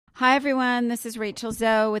Hi, everyone. This is Rachel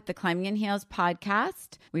Zoe with the Climbing in Heels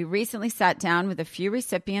podcast. We recently sat down with a few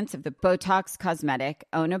recipients of the Botox Cosmetic,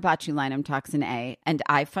 Onabotulinum Toxin A, and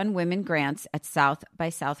iFund Women grants at South by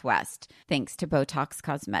Southwest, thanks to Botox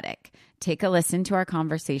Cosmetic. Take a listen to our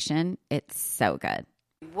conversation. It's so good.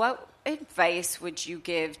 What advice would you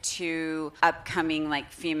give to upcoming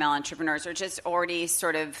female entrepreneurs or just already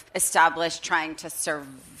sort of established trying to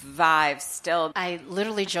survive still? I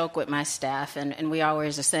literally joke with my staff and we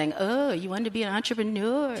always are saying, oh, you want to be an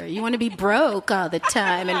entrepreneur? You want to be broke all the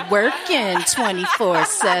time and working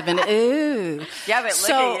 24/7. Ooh. Yeah, but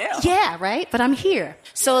look at you. Yeah, right? But I'm here.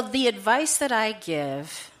 So the advice that I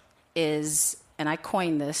give is, and I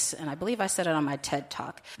coined this, and I believe I said it on my TED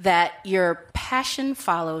Talk, that your passion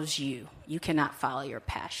follows you. You cannot follow your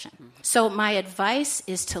passion. Mm-hmm. So my advice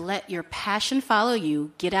is to let your passion follow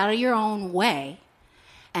you, get out of your own way,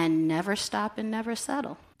 and never stop and never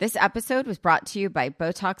settle. This episode was brought to you by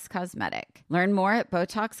Botox Cosmetic. Learn more at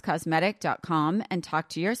BotoxCosmetic.com and talk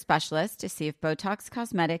to your specialist to see if Botox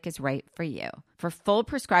Cosmetic is right for you. For full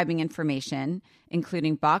prescribing information,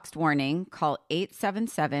 including boxed warning, call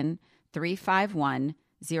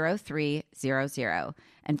 877-351-0300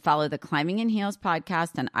 and follow the Climbing in Heels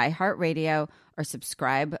podcast on iHeartRadio or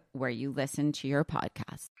subscribe where you listen to your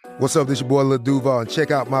podcast. What's up? This your boy Lil Duval, and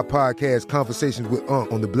check out my podcast, Conversations with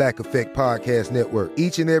Unc, on the Black Effect Podcast Network.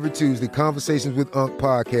 Each and every Tuesday, Conversations with Unc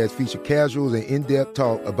podcast feature casual and in-depth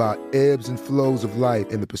talk about ebbs and flows of life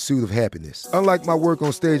and the pursuit of happiness. Unlike my work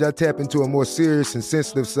on stage, I tap into a more serious and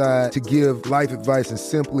sensitive side to give life advice and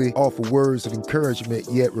simply offer words of encouragement,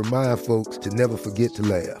 yet remind folks to never forget to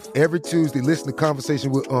laugh. Every Tuesday, listen to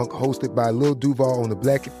Conversations with Unc, hosted by Lil Duval on the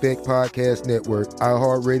Black Effect Podcast Network,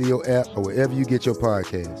 iHeartRadio app, or wherever you get your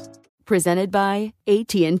podcasts. Presented by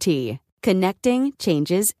AT&T. Connecting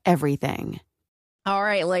changes everything. All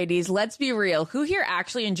right, ladies, let's be real. Who here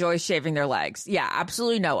actually enjoys shaving their legs? Yeah,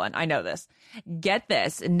 absolutely no one. I know this. Get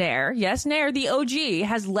this. Nair, yes, Nair, the OG,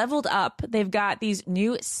 has leveled up. They've got these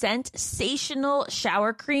new sensational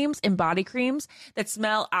shower creams and body creams that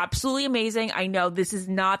smell absolutely amazing. I know this is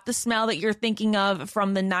not the smell that you're thinking of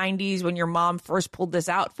from the 90s when your mom first pulled this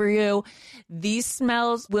out for you. These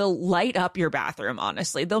smells will light up your bathroom,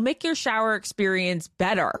 honestly. They'll make your shower experience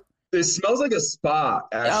better. It smells like a spa,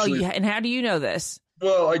 actually. Oh, yeah. And how do you know this?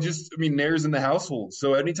 Well, Nair's in the household.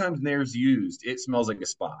 So anytime Nair's used, it smells like a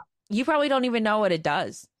spa. You probably don't even know what it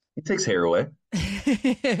does. It takes hair away.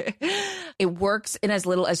 It works in as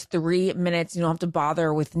little as 3 minutes. You don't have to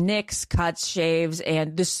bother with nicks, cuts, shaves,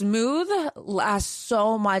 and the smooth lasts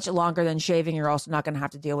so much longer than shaving. You're also not going to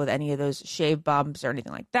have to deal with any of those shave bumps or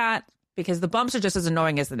anything like that because the bumps are just as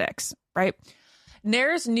annoying as the nicks, right?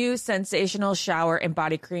 Nair's new sensational shower and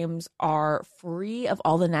body creams are free of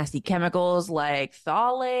all the nasty chemicals like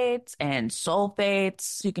phthalates and sulfates.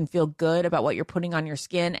 So you can feel good about what you're putting on your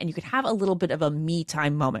skin, and you can have a little bit of a me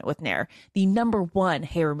time moment with Nair, the #1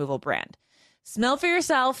 hair removal brand. Smell for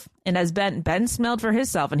yourself, and as Ben smelled for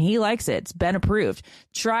himself, and he likes it. It's Ben approved.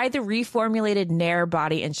 Try the reformulated Nair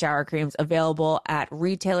body and shower creams available at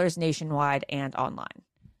retailers nationwide and online.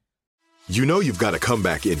 You know you've got a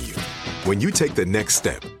comeback in you. When you take the next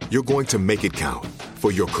step, you're going to make it count.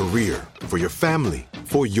 For your career, for your family,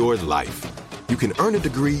 for your life. You can earn a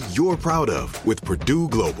degree you're proud of with Purdue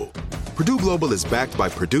Global. Purdue Global is backed by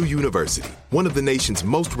Purdue University, one of the nation's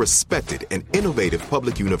most respected and innovative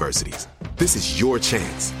public universities. This is your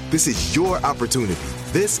chance. This is your opportunity.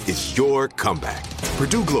 This is your comeback.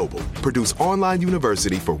 Purdue Global, Purdue's online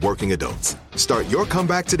university for working adults. Start your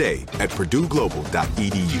comeback today at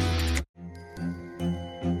purdueglobal.edu.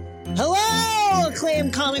 Hello,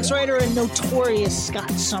 acclaimed comics writer and notorious Scott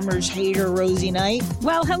Summers hater, Rosie Knight.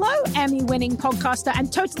 Well, hello, Emmy-winning podcaster and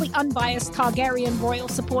totally unbiased Targaryen royal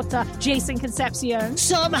supporter, Jason Concepcion.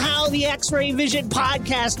 Somehow the X-Ray Vision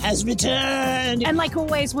podcast has returned. And like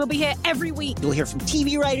always, we'll be here every week. You'll hear from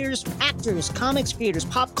TV writers, actors, comics creators,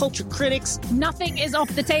 pop culture critics. Nothing is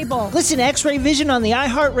off the table. Listen to X-Ray Vision on the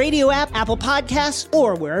iHeartRadio app, Apple Podcasts,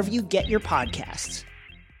 or wherever you get your podcasts.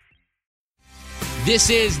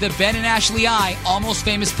 This is the Ben and Ashley I Almost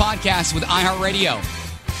Famous podcast with iHeartRadio.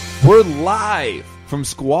 We're live from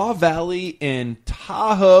Squaw Valley in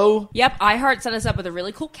Tahoe. Yep, iHeart set us up with a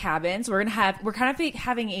really cool cabin. So we're kind of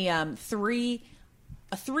having a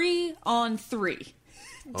 3-on-3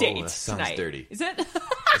 date that sounds tonight. dirty. Is it?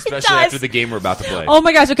 Especially after the game we're about to play. Oh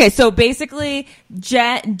my gosh. Okay, so basically,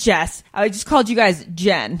 Jess, I just called you guys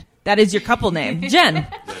Jen. That is your couple name, Jen.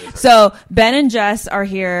 So Ben and Jess are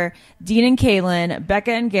here, Dean and Kaylin,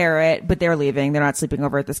 Becca and Garrett, but they're leaving. They're not sleeping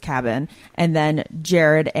over at this cabin. And then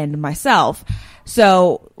Jared and myself.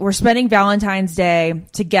 So we're spending Valentine's Day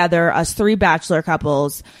together, us 3 bachelor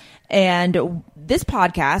couples. And this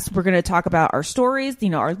podcast, we're going to talk about our stories,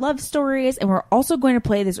 our love stories. And we're also going to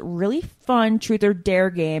play this really fun truth or dare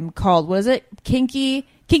game called, what is it? Kinky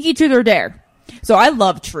Truth or Dare. So I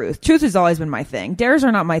love truth. Truth has always been my thing. Dares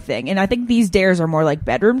are not my thing. And I think these dares are more like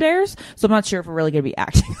bedroom dares. So I'm not sure if we're really going to be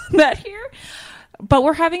acting on that here. But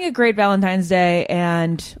we're having a great Valentine's Day,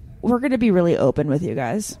 and we're going to be really open with you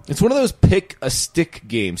guys. It's one of those pick a stick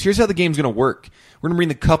games. Here's how the game's going to work. We're going to bring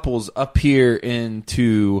the couples up here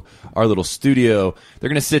into our little studio. They're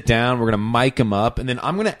going to sit down. We're going to mic them up. And then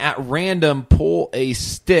I'm going to, at random, pull a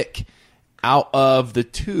stick out of the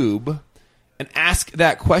tube and ask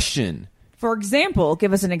that question. For example,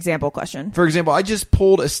 give us an example question. For example, I just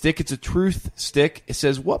pulled a stick. It's a truth stick. It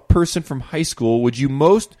says, what person from high school would you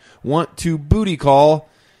most want to booty call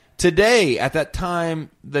today? At that time,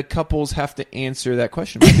 the couples have to answer that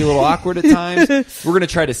question. It might be a little awkward at times. We're going to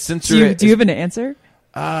try to censor it. Do you have an answer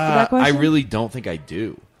for that question? I really don't think I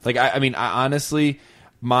do. Like, I mean, I honestly...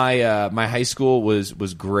 My high school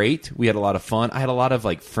was great. We had a lot of fun. I had a lot of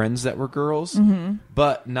like friends that were girls,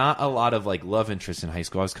 but not a lot of like love interests in high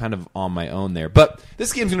school. I was kind of on my own there. But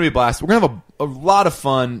this game's gonna be a blast. We're gonna have a lot of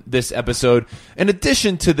fun this episode. In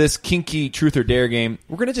addition to this kinky truth or dare game,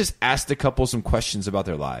 we're gonna just ask the couple some questions about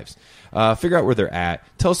their lives, figure out where they're at,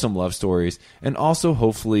 tell some love stories, and also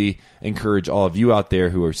hopefully encourage all of you out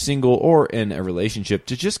there who are single or in a relationship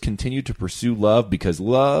to just continue to pursue love, because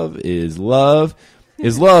love is love.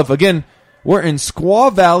 Again, we're in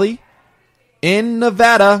Squaw Valley in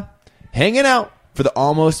Nevada, hanging out for the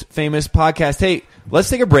Almost Famous podcast. Hey, let's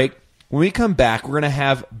take a break. When we come back, we're going to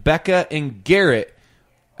have Becca and Garrett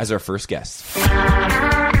as our first guests.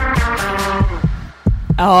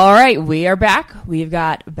 All right, we are back. We've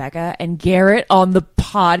got Becca and Garrett on the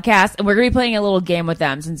podcast, and we're going to be playing a little game with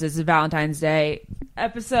them since it's a Valentine's Day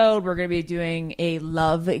episode. We're going to be doing a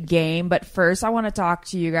love game, but first I want to talk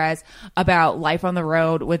to you guys about life on the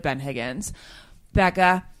road with Ben Higgins.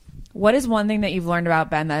 Becca, what is one thing that you've learned about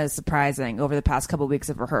Ben that is surprising over the past couple weeks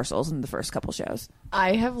of rehearsals and the first couple shows?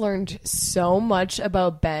 I have learned so much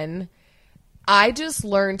about Ben. I just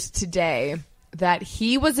learned today that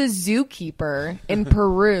he was a zookeeper in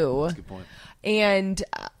Peru. That's a good point. And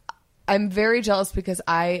I'm very jealous because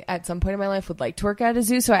I, at some point in my life, would like to work at a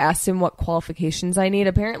zoo. So I asked him what qualifications I need.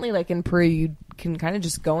 Apparently, like in Peru, you can kind of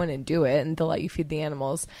just go in and do it, and they'll let you feed the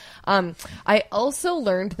animals. I also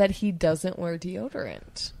learned that he doesn't wear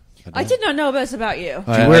deodorant. I did not know this about you.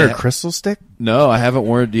 Do you wear a crystal stick? No, I haven't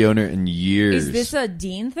worn deodorant in years. Is this a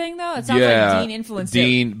Dean thing, though? It sounds like Dean influenced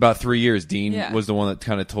Dean, about 3 years. Dean was the one that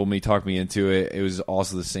kind of talked me into it. It was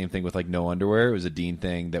also the same thing with like no underwear. It was a Dean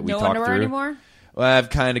thing that we talked through. No underwear anymore? Well, I've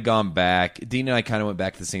kind of gone back. Dean and I kind of went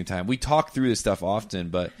back at the same time. We talk through this stuff often,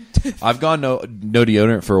 but I've gone no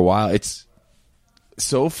deodorant for a while. It's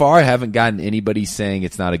so far I haven't gotten anybody saying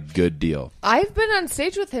it's not a good deal. I've been on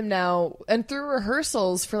stage with him now and through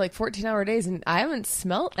rehearsals for like 14-hour days, and I haven't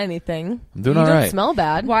smelled anything. I'm doing all right. You don't smell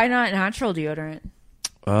bad. Why not natural deodorant?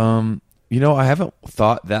 I haven't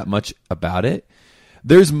thought that much about it.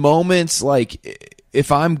 There's moments like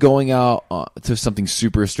if I'm going out to something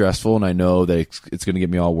super stressful and I know that it's going to get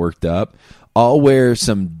me all worked up, I'll wear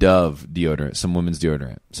some Dove deodorant, some women's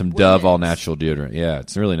deodorant, Dove all natural deodorant. Yeah,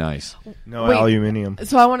 it's really nice. No aluminum.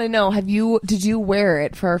 So I want to know, did you wear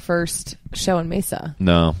it for our first show in Mesa?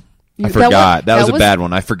 No. I forgot. That was a bad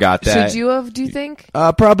one. I forgot that. Should you have, do you think?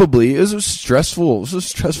 Probably. It was stressful. It was a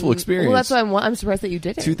stressful experience. Well, that's why I'm surprised that you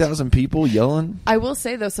did it. 2,000 people yelling. I will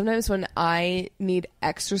say, though, sometimes when I need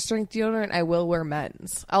extra strength deodorant, I will wear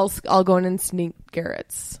men's. I'll go in and sneak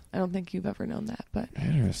Garrett's. I don't think you've ever known that, but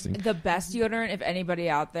interesting. The best deodorant, if anybody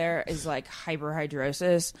out there is like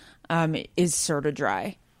hyperhidrosis, is Certa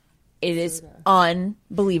Dry. It is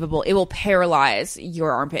unbelievable. It will paralyze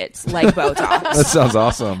your armpits like Botox. That sounds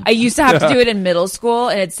awesome. I used to have to do it in middle school,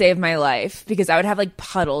 and it saved my life because I would have like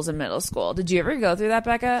puddles in middle school. Did you ever go through that,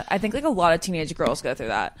 Becca? I think like a lot of teenage girls go through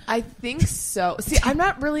that. I think so. See, I'm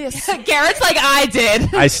not really a... Garrett's like, I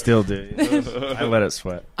did. I still do. I let it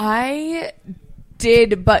sweat. I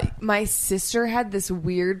did, but my sister had this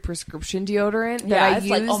weird prescription deodorant that I used.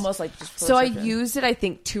 Like almost like just so I used it, I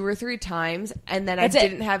think, 2 or 3 times, and then I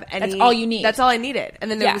didn't have any. That's all you need. That's all I needed,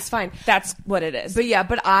 and then it was fine. That's what it is.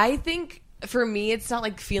 But I think for me, it's not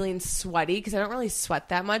like feeling sweaty because I don't really sweat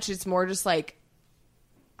that much. It's more just like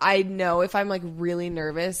I know if I'm like really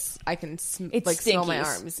nervous, I can smell my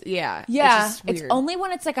arms. Yeah. Yeah. It's It's only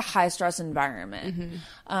when it's like a high stress environment.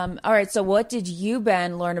 All right. So what did you,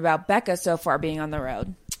 Ben, learn about Becca so far being on the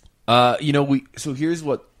road? So here's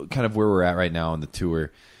what kind of where we're at right now on the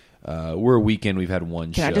tour. We're a weekend. We've had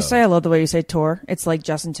one show. Can I just say I love the way you say tour? It's like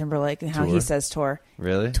Justin Timberlake and how he says tour.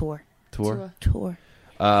 Really? Tour.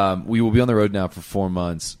 We will be on the road now for 4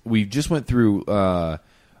 months. We just went through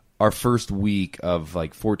our first week of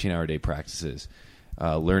like 14-hour day practices,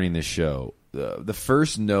 learning this show. The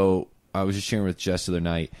first note I was just sharing with Jess the other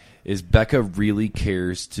night is Becca really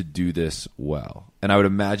cares to do this well. And I would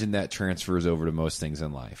imagine that transfers over to most things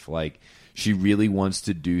in life. Like, she really wants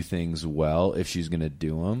to do things well if she's going to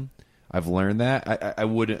do them. I've learned that. I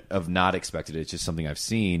wouldn't have not expected it. It's just something I've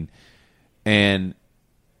seen. And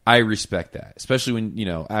I respect that, especially when,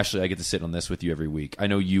 Ashley, I get to sit on this with you every week. I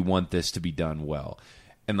know you want this to be done well.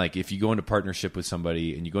 And, like, if you go into partnership with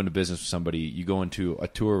somebody and you go into business with somebody, you go into a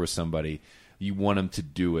tour with somebody, you want them to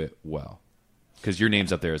do it well. Because your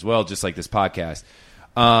name's up there as well, just like this podcast.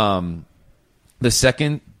 The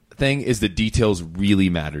second thing is the details really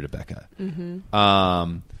matter to Becca.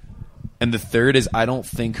 And the third is I don't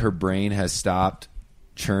think her brain has stopped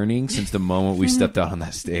churning since the moment we stepped out on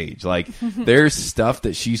that stage. Like, there's stuff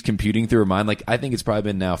that she's computing through her mind. Like, I think it's probably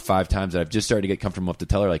been now 5 times that I've just started to get comfortable enough to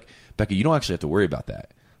tell her, like, Becca, you don't actually have to worry about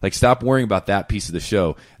that. Like, stop worrying about that piece of the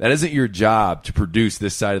show. That isn't your job to produce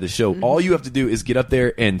this side of the show. All you have to do is get up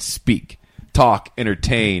there and speak, talk,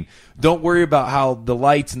 entertain. Don't worry about how the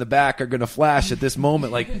lights in the back are going to flash at this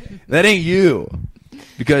moment. Like, that ain't you.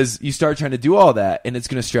 Because you start trying to do all that, and it's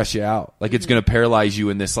going to stress you out. Like, it's going to paralyze you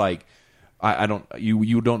in this, like,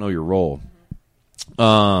 you don't know your role.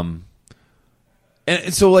 And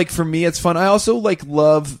so, like, for me, it's fun. I also, like,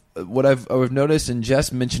 love what I've noticed, and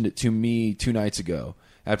Jess mentioned it to me 2 nights ago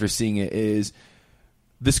after seeing it, is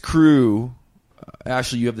this crew.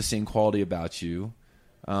 Ashley, you have the same quality about you.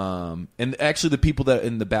 And actually the people that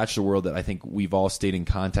in the Bachelor world that I think we've all stayed in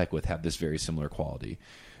contact with have this very similar quality.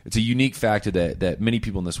 It's a unique factor that many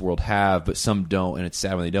people in this world have, but some don't, and it's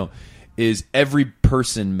sad when they don't, is every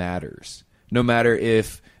person matters. No matter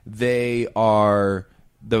if they are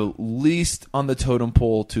the least on the totem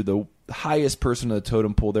pole to the highest person on the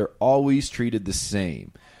totem pole, they're always treated the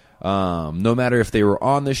same. No matter if they were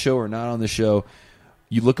on the show or not on the show,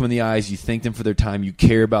 you look them in the eyes, you thank them for their time, you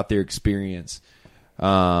care about their experience.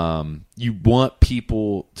 You want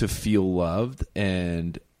people to feel loved,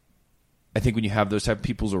 and I think when you have those type of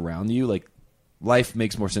people around you, like, life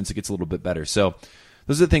makes more sense. It gets a little bit better. So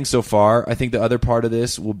those are the things so far. I think the other part of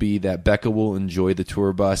this will be that Becca will enjoy the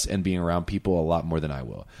tour bus and being around people a lot more than I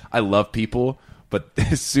will. I love people, but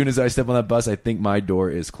as soon as I step on that bus, I think my door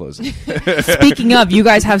is closing. Speaking of, you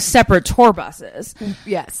guys have separate tour buses.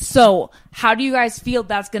 Yes. So how do you guys feel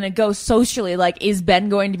that's going to go socially? Like, is Ben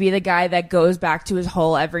going to be the guy that goes back to his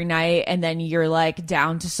hole every night and then you're, like,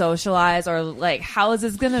 down to socialize? Or, like, how is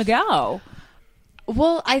this going to go?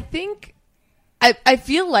 Well, I think... I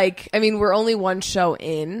feel like... I mean, we're only one show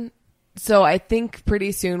in... So I think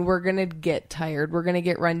pretty soon we're going to get tired. We're going to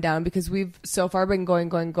get run down because we've so far been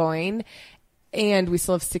going. And we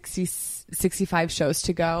still have 65 shows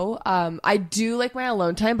to go. I do like my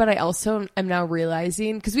alone time, but I also am now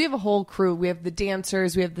realizing, because we have a whole crew. We have the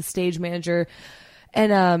dancers, we have the stage manager,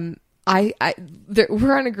 and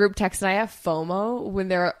we're on a group text, and I have FOMO when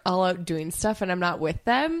they're all out doing stuff and I'm not with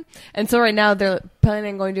them. And so right now they're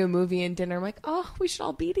planning on going to a movie and dinner. I'm like, oh, we should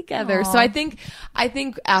all be together. Aww. So I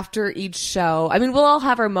think after each show, I mean, we'll all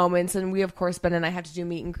have our moments, and we, of course, Ben and I had to do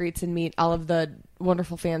meet and greets and meet all of the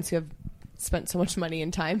wonderful fans who have spent so much money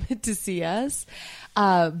and time to see us.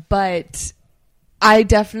 But I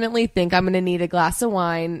definitely think I'm going to need a glass of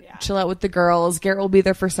wine, chill out with the girls. Garrett will be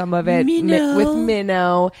there for some of it with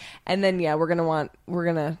Minnow. And then, we're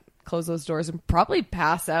going to close those doors and probably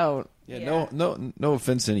pass out. Yeah. No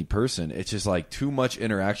offense to any person. It's just, like, too much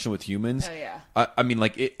interaction with humans. Oh, yeah. I mean,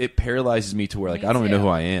 like, it paralyzes me to where, like, I don't even know who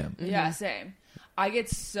I am. Yeah, same. I get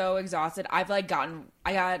so exhausted. I've, like, gotten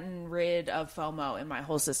rid of FOMO in my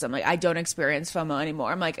whole system. Like, I don't experience FOMO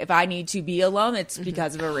anymore. I'm like, if I need to be alone, it's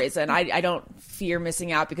because of a reason. I don't fear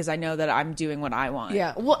missing out because I know that I'm doing what I want.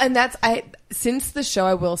 Yeah. Well, and since the show,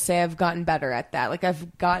 I will say I've gotten better at that. Like,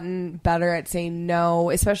 I've gotten better at saying no,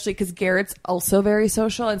 especially because Garrett's also very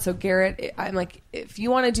social. And so Garrett, I'm like, if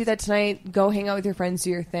you want to do that tonight, go hang out with your friends, do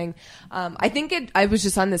your thing. I think I was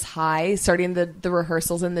just on this high starting the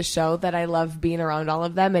rehearsals in the show that I love being around all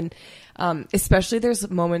of them. And especially there's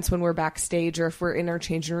moments when we're backstage or if we're in our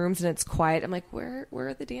changing rooms and it's quiet. I'm like, where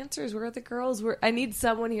are the dancers? Where are the girls? I need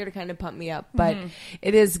someone here to kind of pump me up. But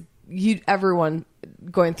it is everyone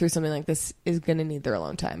going through something like this is going to need their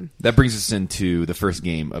alone time. That brings us into the first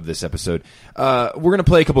game of this episode. We're going to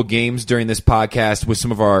play a couple games during this podcast with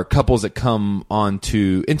some of our couples that come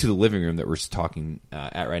into the living room that we're talking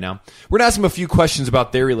at right now. We're going to ask them a few questions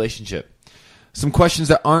about their relationship. Some questions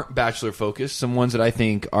that aren't bachelor focused, some ones that I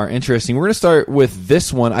think are interesting. We're going to start with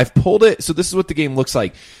this one. I've pulled it, so this is what the game looks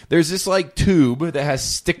like. There's this like tube that has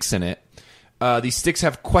sticks in it. These sticks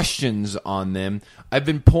have questions on them. I've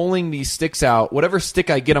been pulling these sticks out. Whatever stick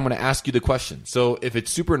I get, I'm going to ask you the question. So if it's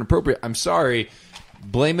super inappropriate, I'm sorry.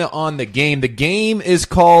 Blame it on the game. The game is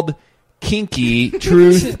called Kinky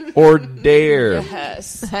Truth or Dare.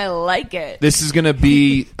 Yes, I like it. This is going to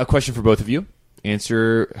be a question for both of you.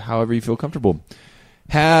 Answer however you feel comfortable.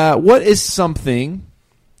 What is something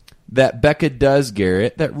that Becca does,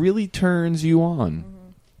 Garrett, that really turns you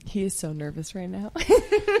on? He is so nervous right now.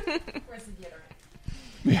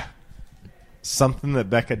 Yeah. Something that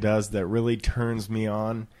Becca does that really turns me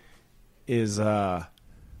on is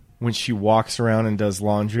when she walks around and does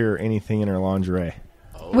laundry or anything in her lingerie.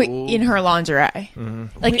 Wait, in her lingerie? Mm-hmm.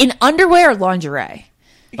 Like in underwear or lingerie?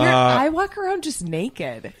 I walk around just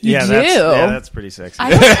naked. You do? That's pretty sexy.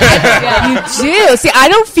 You do. See, I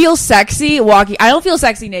don't feel sexy walking. I don't feel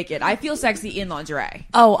sexy naked. I feel sexy in lingerie.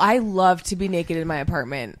 Oh, I love to be naked in my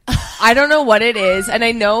apartment. I don't know what it is, and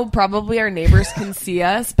I know probably our neighbors can see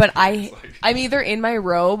us, but I'm either in my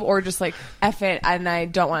robe or just like F it, and I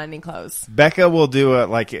don't want any clothes. Becca will do it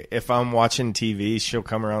like if I'm watching TV, she'll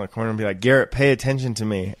come around the corner and be like, "Garrett, pay attention to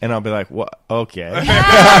me," and I'll be like, "What? Okay."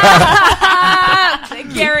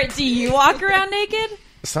 Garrett, do you walk around naked?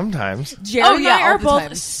 Sometimes. Jared and I all are the both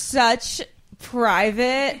time. such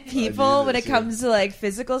private people when it comes to like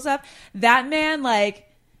physical stuff. That man, like,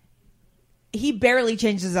 he barely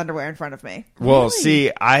changes his underwear in front of me. Well,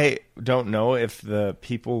 see, I don't know if the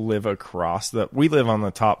people live across we live on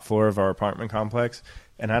the top floor of our apartment complex,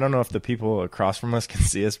 and I don't know if the people across from us can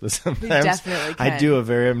see us, but sometimes definitely I can. do a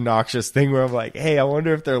very obnoxious thing where I'm like, hey, I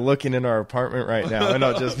wonder if they're looking in our apartment right now, and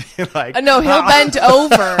I'll just be like, No, he'll bend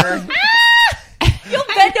over. You'll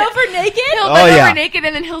bend over naked? He'll bend over naked,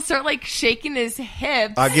 and then he'll start like shaking his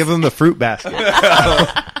hips. I'll give them the fruit basket.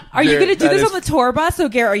 Are you going to do this on the tour bus? So,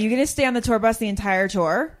 Garrett, are you going to stay on the tour bus the entire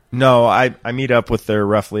tour? No, I meet up with her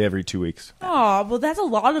roughly every 2 weeks. Oh, well, that's a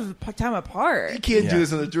lot of time apart. You can't do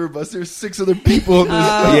this on the tour bus. There's 6 other people on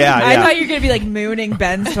this. I thought you were going to be like mooning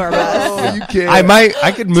Ben's tour bus. Oh, you can't.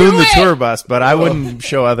 I could moon the tour bus, but I wouldn't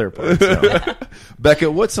show other parts. No.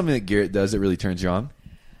 Becca, what's something that Garrett does that really turns you on?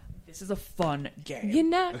 This is a fun game. You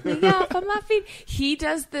knock me off on my feet. He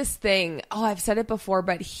does this thing. Oh, I've said it before,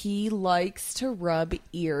 but he likes to rub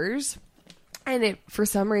ears. And for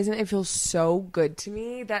some reason, it feels so good to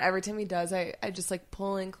me that every time he does, I just like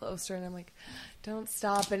pull in closer and I'm like, don't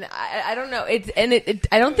stop. And I don't know.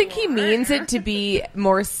 I don't think he means it to be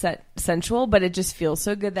more sensual, but it just feels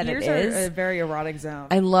so good that Ears it is. are a very erotic zone.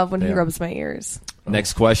 I love when he rubs my ears.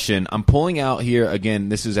 Next question. I'm pulling out here again.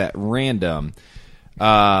 This is at random.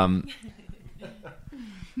 But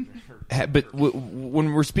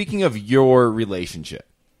when we're speaking of your relationship,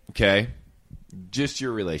 okay, just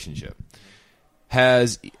your relationship,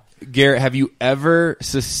 Garrett, have you ever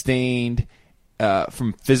sustained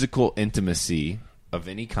from physical intimacy of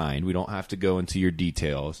any kind? We don't have to go into your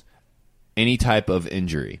details. Any type of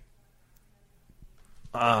injury?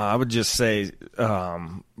 I would just say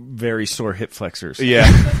very sore hip flexors. Yeah.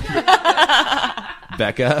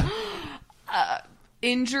 Becca?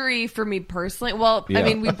 Injury for me personally. Well, I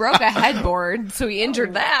mean, we broke a headboard, so we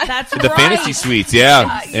injured that. That's The right. fantasy suites,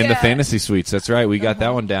 yeah. Yeah. And the fantasy suites. That's right. We got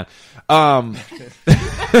that one down. Do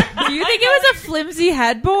you think it was a flimsy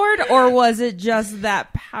headboard, or was it just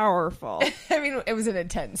that powerful? I mean, it was an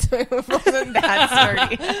intense. So it wasn't that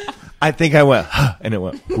sturdy. I think I went, and it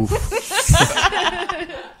went, oof.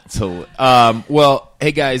 So, well,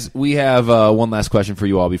 hey guys, we have one last question for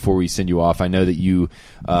you all before we send you off. I know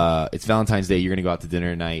that it's Valentine's Day. You're going to go out to dinner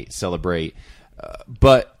tonight, celebrate.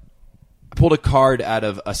 But I pulled a card out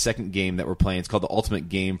of a second game that we're playing. It's called the Ultimate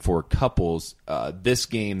Game for Couples. This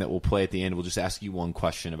game that we'll play at the end, we'll just ask you one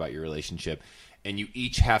question about your relationship, and you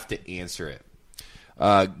each have to answer it.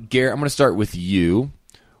 Garrett, I'm going to start with you.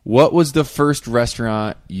 What was the first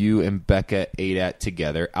restaurant you and Becca ate at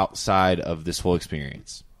together outside of this whole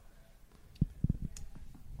experience?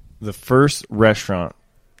 The first restaurant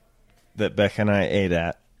that Becca and I ate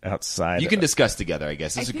at outside. You can discuss together, I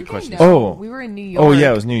guess. This is a good question. Oh, we were in New York. Oh,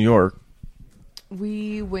 yeah, it was New York.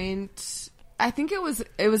 We went. I think it was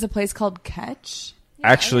a place called Catch.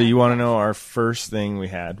 Actually, you want to know our first thing we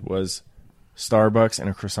had was Starbucks and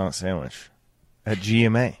a croissant sandwich at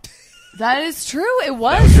GMA. That is true. It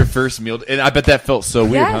That was your first meal, and I bet that felt so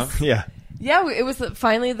weird, Yes. huh? Yeah. Yeah, it was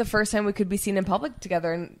finally the first time we could be seen in public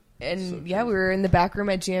together, and we were in the back room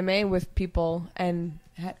at GMA with people, and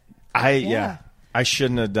I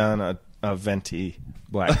shouldn't have done a venti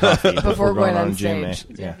black coffee before going on GMA.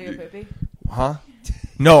 stage. Did you feel poopy? Huh?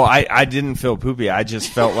 No, I didn't feel poopy. I just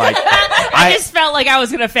felt like I just felt like I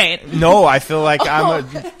was gonna faint. No, I feel like I'm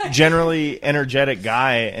a generally energetic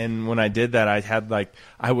guy, and when I did that,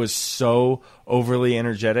 I was so overly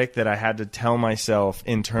energetic that I had to tell myself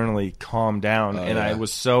internally, calm down, I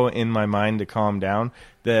was so in my mind to calm down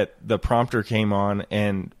that the prompter came on,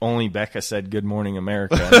 and only Becca said "Good Morning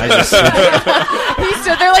America." And I just he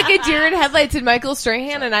stood there like a deer in headlights, and Michael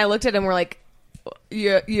Strahan and I looked at him. We're like,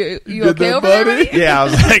 You okay over there, buddy? Yeah, I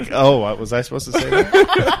was like, oh, what was I supposed to say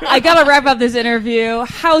that? I gotta wrap up this interview.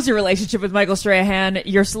 How's your relationship with Michael Strahan,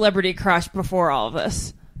 your celebrity crush before all of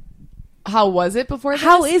this? How was it before this?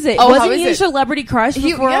 How is it? Oh, Wasn't he a celebrity crush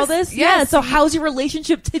before all this? Yes. Yeah, so how's your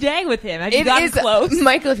relationship today with him? Have you gotten close?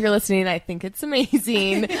 Michael, if you're listening, I think it's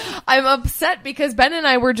amazing. I'm upset because Ben and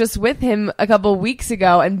I were just with him a couple weeks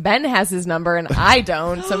ago, and Ben has his number and I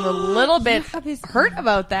don't, so I'm a little bit hurt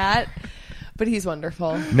about that. But he's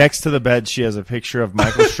wonderful. Next to the bed, she has a picture of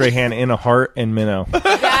Michael Strahan in a heart and minnow.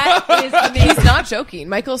 That is amazing. He's not joking.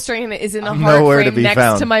 Michael Strahan is in a heart nowhere to frame be next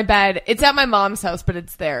found. to my bed. It's at my mom's house, but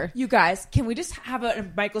it's there. You guys, can we just have a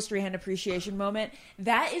Michael Strahan appreciation moment?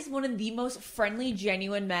 That is one of the most friendly,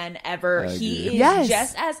 genuine men ever. He is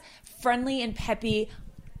just as friendly and peppy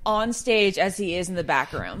on stage as he is in the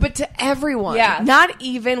back room. But to everyone. Yeah. Not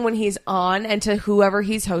even when he's on and to whoever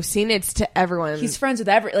he's hosting, it's to everyone. He's friends with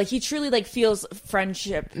like he truly feels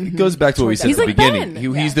friendship. It goes back to what we said He's at the like beginning.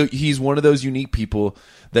 Ben. He's one of those unique people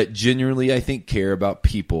that genuinely, I think, care about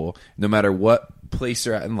people no matter what place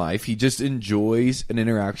they're at in life. He just enjoys an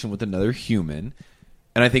interaction with another human.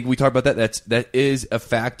 And I think we talked about that. That is a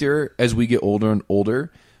factor as we get older and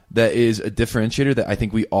older. That is a differentiator that I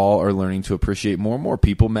think we all are learning to appreciate more and more.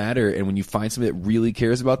 People matter, and when you find somebody that really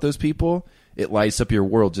cares about those people, it lights up your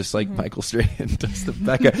world, just like Michael Strahan does to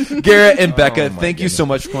Becca. Garrett and Becca, thank you so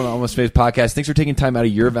much for coming on Almost Famous Podcast. Thanks for taking time out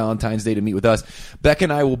of your Valentine's Day to meet with us. Becca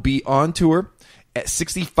and I will be on tour at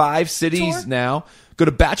 65 cities now. Go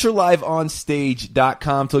to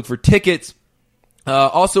bachelorliveonstage.com to look for tickets.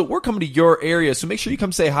 Also, we're coming to your area, so make sure you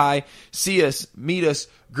come say hi, see us, meet us,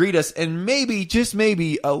 greet us, and maybe, just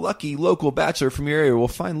maybe, a lucky local bachelor from your area will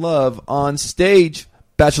find love on stage.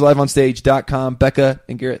 BachelorLiveOnStage.com. Becca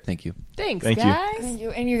and Garrett, thank you. Thanks, Thank you. guys. Thank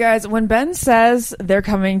you. And you guys, when Ben says they're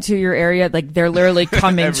coming to your area, they're literally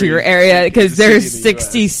coming to your area because there's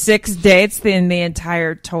 66 dates in the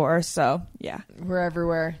entire tour. So, yeah. We're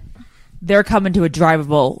everywhere. They're coming to a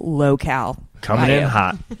drivable locale. Coming in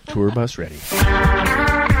hot. Tour bus ready.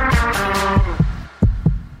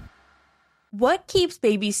 What keeps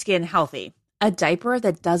baby skin healthy? A diaper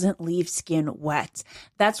that doesn't leave skin wet.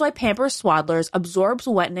 That's why Pampers Swaddlers absorbs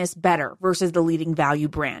wetness better versus the leading value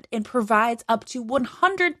brand and provides up to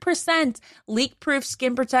 100% leak-proof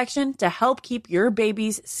skin protection to help keep your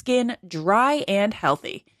baby's skin dry and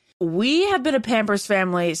healthy. We have been a Pampers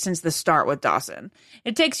family since the start with Dawson.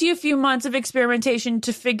 It takes you a few months of experimentation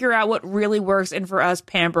to figure out what really works, and for us,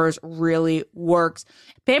 Pampers really works.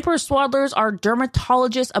 Pampers Swaddlers are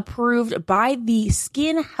dermatologist approved by the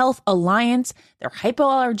Skin Health Alliance. They're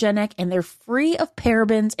hypoallergenic and they're free of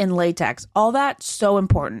parabens and latex. All that so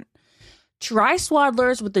important. Try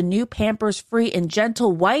Swaddlers with the new Pampers Free and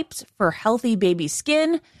Gentle wipes for healthy baby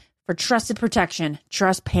skin. For trusted protection,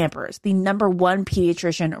 trust Pampers, the #1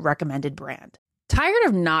 pediatrician recommended brand. Tired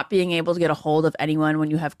of not being able to get a hold of anyone when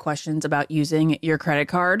you have questions about using your credit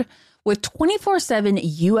card? With 24/7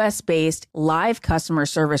 US-based live customer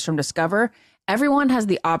service from Discover, everyone has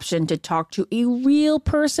the option to talk to a real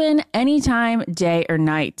person anytime, day or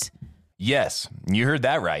night. Yes, you heard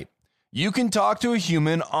that right. You can talk to a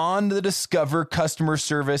human on the Discover customer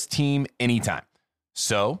service team anytime.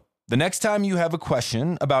 So, the next time you have a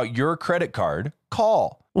question about your credit card,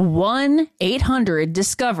 call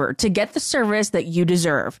 1-800-DISCOVER to get the service that you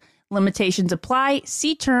deserve. Limitations apply.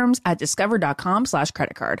 See terms at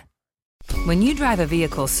discover.com/creditcard. When you drive a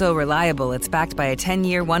vehicle so reliable it's backed by a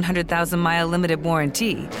 10-year, 100,000-mile limited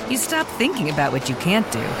warranty, you stop thinking about what you can't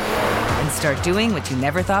do and start doing what you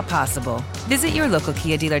never thought possible. Visit your local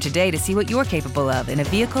Kia dealer today to see what you're capable of in a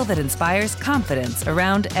vehicle that inspires confidence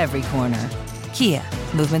around every corner. Kia,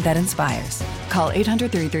 movement that inspires. Call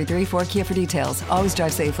 800-333-4KIA for details. Always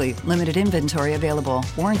drive safely. Limited inventory available.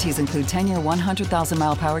 Warranties include 10-year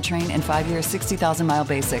 100,000-mile powertrain and 5-year 60,000-mile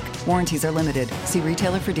basic. Warranties are limited. See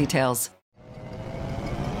retailer for details.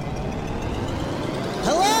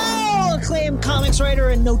 Hello, acclaimed comics writer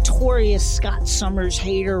and notorious Scott Summers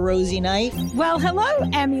hater, Rosie Knight. Well, hello,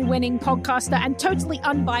 Emmy-winning podcaster and totally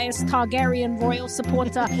unbiased Targaryen royal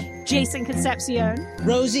supporter, Jason Concepcion.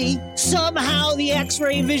 Rosie, somehow the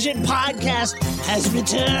X-Ray Vision podcast has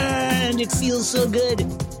returned. It feels so good.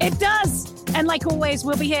 It does. And like always,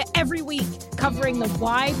 we'll be here every week covering the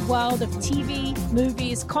wide world of TV,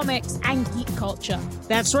 movies, comics, and geek culture.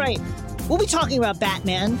 That's right. We'll be talking about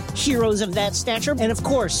Batman, heroes of that stature, and of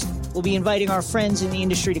course, we'll be inviting our friends in the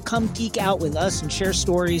industry to come geek out with us and share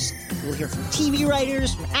stories. We'll hear from TV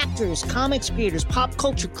writers, from actors, comics creators, pop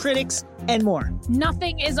culture critics, and more.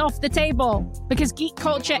 Nothing is off the table because geek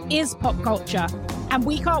culture is pop culture, and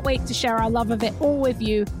we can't wait to share our love of it all with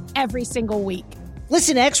you every single week.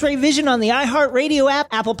 Listen to X-Ray Vision on the iHeartRadio app,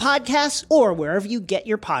 Apple Podcasts, or wherever you get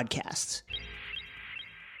your podcasts.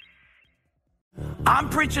 I'm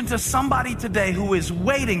preaching to somebody today who is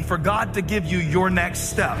waiting for God to give you your next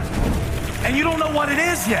step. And you don't know what it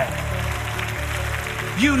is yet.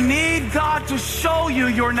 You need God to show you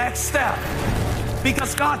your next step.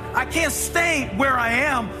 Because God, I can't stay where I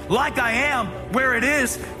am, like I am, where it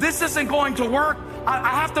is. This isn't going to work. I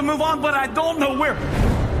have to move on, but I don't know where.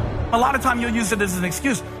 A lot of time you'll use it as an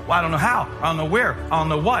excuse. Well, I don't know how. I don't know where. I don't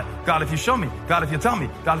know what. God, if you show me. God, if you tell me.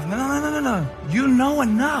 God, if... No. You know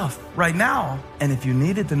enough right now. And if you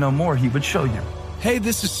needed to know more, he would show you. Hey,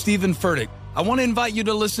 this is Stephen Furtick. I want to invite you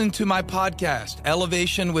to listen to my podcast,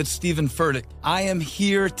 Elevation with Stephen Furtick. I am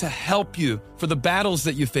here to help you for the battles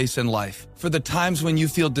that you face in life, for the times when you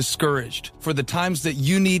feel discouraged, for the times that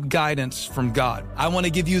you need guidance from God. I want to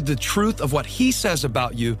give you the truth of what he says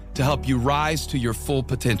about you to help you rise to your full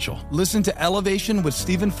potential. Listen to Elevation with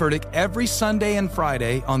Stephen Furtick every Sunday and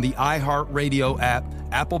Friday on the iHeartRadio app,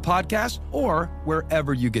 Apple Podcasts, or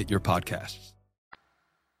wherever you get your podcasts.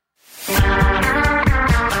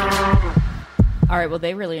 All right, well,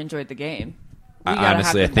 they really enjoyed the game. We gotta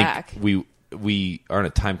Honestly, I have them think back. we are on a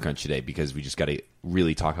time crunch today because we just got to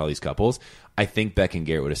really talk all these couples. I think Beck and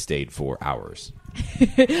Garrett would have stayed for hours.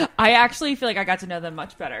 I actually feel like I got to know them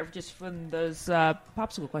much better just from those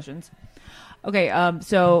popsicle questions. Okay,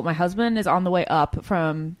 so my husband is on the way up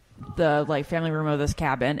from the family room of this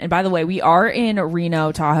cabin. And by the way, we are in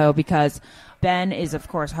Reno, Tahoe, because Ben is, of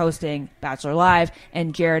course, hosting Bachelor Live,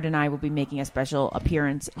 and Jared and I will be making a special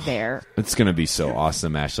appearance there. It's going to be so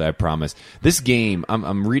awesome, Ashley. I promise. This game,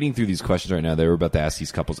 I'm reading through these questions right now that we're about to ask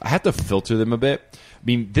these couples. I have to filter them a bit. I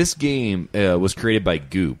mean, this game was created by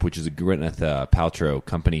Goop, which is a Gwyneth Paltrow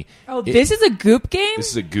company. Oh, this is a Goop game?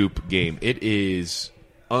 This is a Goop game. It is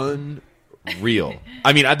unreal.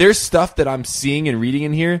 I mean, there's stuff that I'm seeing and reading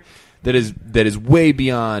in here that is way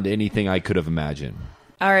beyond anything I could have imagined.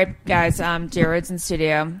 All right, guys, Jared's in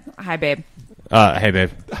studio. Hi, babe. Hey,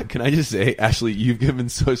 babe. Can I just say, Ashley, you've given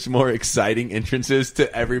such more exciting entrances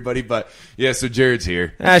to everybody, but yeah, so Jared's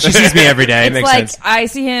here. She sees me every day. It It's makes like sense. I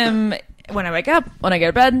see him when I wake up, when I go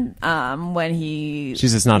to bed, when he...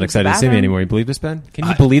 She's just not leaves the excited to see me bathroom. anymore. You believe this, Ben? Can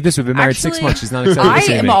you believe this? We've been married 6 months. She's not excited to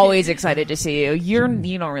see me. I am always excited to see you. You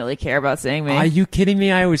don't really care about seeing me. Are you kidding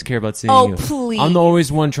me? I always care about seeing Oh, you. please. I'm always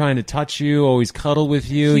one trying to touch you, always cuddle with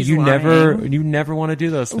you. He's you lying. never want to do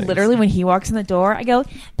those things. Literally, when he walks in the door, I go,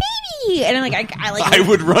 baby! And I'm like, I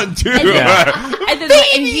would run too. And, and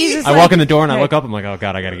he's just I walk in the door and I look up. I'm like, oh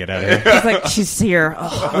God, I got to get out of here. He's like, she's here.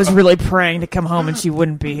 Oh, I was really praying to come home and she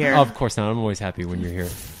wouldn't be here. Of course not. I'm always happy when you're here.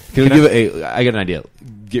 Can we give it I got an idea.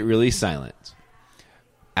 Get really silent.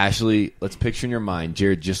 Ashley, let's picture in your mind,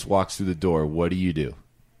 Jared just walks through the door. What do you do?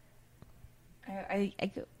 I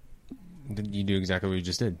go, You do exactly what you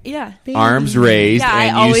just did. yeah. Arms raised, Yeah, and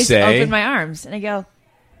I you always say... open my arms and I go,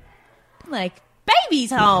 like,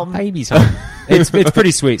 baby's home. Baby's home. It's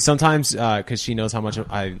pretty sweet. Sometimes, because she knows how much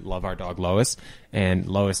I love our dog Lois, and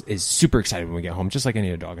Lois is super excited when we get home, just like any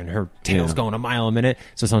other dog, and her tail's going a mile a minute.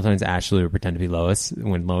 So sometimes Ashley will pretend to be Lois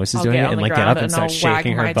when Lois is I'll doing get it, on and the like get ground up and and start I'll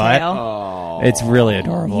shaking wag her my butt. tail. Oh. It's really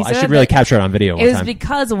adorable. He I said should really that- capture it on video one It was time.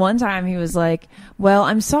 because one time he was like, well,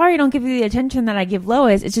 I'm sorry I don't give you the attention that I give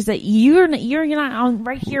Lois. It's just that you're not on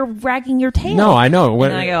right here wagging your tail. No, I know.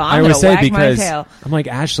 And I go, I I'm always gonna say wag my because tail. I'm like,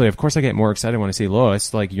 Ashley, of course I get more excited when I see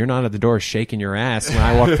Lois. Like, you're not at the door shaking your ass when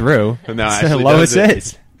I walk through. Now So Ashley Lois does it.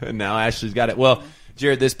 is. Now Ashley's got it. Well,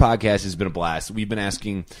 Jared, this podcast has been a blast. We've been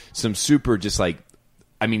asking some super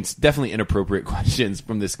definitely inappropriate questions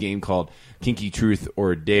from this game called Kinky Truth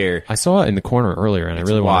or Dare. I saw it in the corner earlier, and It's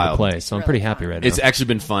I really wanted to wild. play, so I'm pretty happy right now. It's actually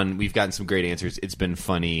been fun. We've gotten some great answers. It's been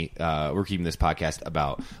funny. We're keeping this podcast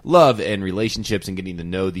about love and relationships and getting to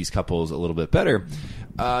know these couples a little bit better.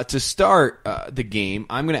 To start the game,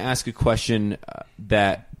 I'm going to ask a question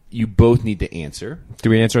that you both need to answer. Do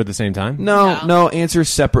we answer at the same time? No, answer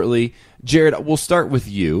separately. Jared, we'll start with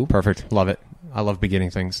you. Perfect. Love it. I love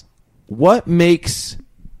beginning things. What makes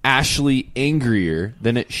Ashley angrier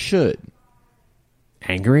than it should?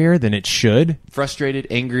 Angrier than it should? Frustrated,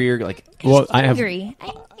 angrier, like... Well, I have... Angry.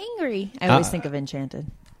 I always think of Enchanted.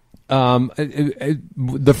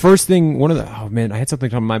 The first thing, oh man, I had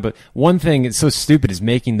something on my mind, but one thing that's so stupid is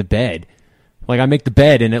making the bed. Like, I make the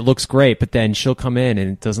bed and it looks great, but then she'll come in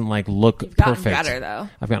and it doesn't look You've gotten perfect. better, though.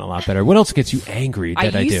 I've gotten a lot better. What else gets you angry that I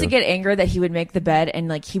do? I used to get angry that he would make the bed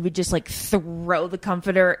and he would just throw the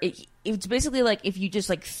comforter. It's basically like if you just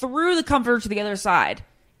threw the comforter to the other side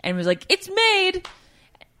and was like, it's made,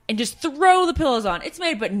 and just throw the pillows on. It's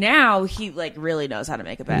made. But now he really knows how to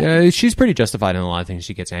make a bed. Yeah, she's pretty justified in a lot of things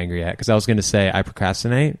she gets angry at, because I was going to say I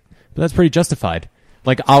procrastinate, but that's pretty justified.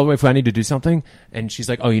 If I need to do something, and she's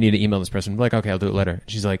like, "Oh, you need to email this person." I'm like, "Okay, I'll do it later."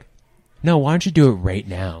 She's like, "No, why don't you do it right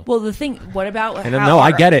now?" Well, the thing, what about? And then, no,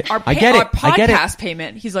 I get it. Our I get it. podcast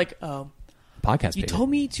payment. He's like, "Oh, podcast you payment. told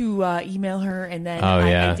me to email her, and then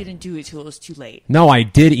I I didn't do it till it was too late." No, I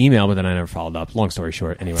did email, but then I never followed up. Long story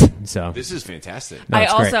short, anyway. So this is fantastic. No, I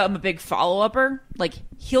also great. am a big follow-upper.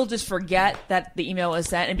 He'll just forget that the email was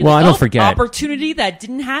sent and be I don't forget. Opportunity that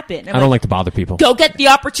didn't happen. I don't like to bother people. Go get the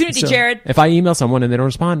opportunity, So, Jared. If I email someone and they don't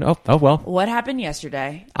respond, oh well. What happened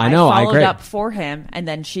yesterday? I know, I followed agree. up for him, and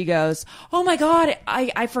then she goes, "Oh my god,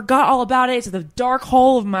 I forgot all about it. It's the dark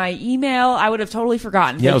hole of my email. I would have totally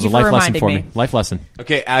forgotten." Yeah, it Thank was a you for life lesson reminding for me. Life lesson.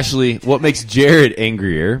 Okay, Ashley, what makes Jared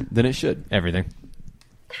angrier than it should? Everything.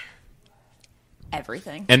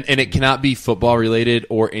 Everything. And it cannot be football related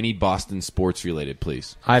or any Boston sports related,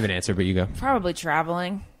 please. I have an answer, but you go. Probably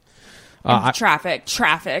traveling. I-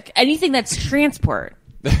 Traffic. Anything that's transport.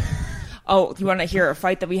 Oh, you want to hear a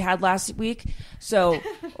fight that we had last week? So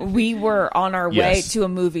we were on our way Yes. to a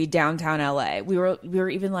movie downtown LA. We were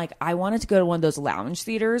even like, I wanted to go to one of those lounge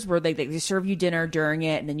theaters where they serve you dinner during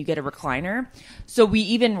it and then you get a recliner. So we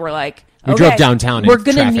even were like, We okay, drove downtown in we're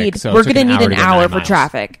gonna traffic, need so it we're took gonna an need hour an to go hour 9 for miles.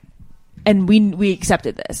 traffic, and we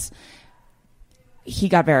accepted this. He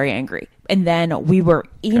got very angry, and then we were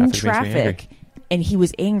in Traffic makes me angry. traffic. And he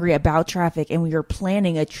was angry about traffic, and we were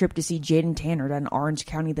planning a trip to see Jaden Tanner down in Orange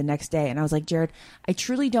County the next day. And I was like, Jared, I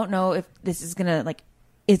truly don't know if this is gonna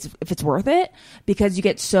if it's worth it, because you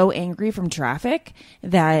get so angry from traffic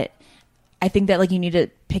that I think that you need to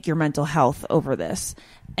pick your mental health over this.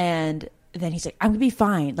 And then he's like, I'm gonna be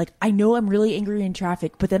fine. I know I'm really angry in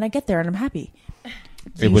traffic, but then I get there and I'm happy.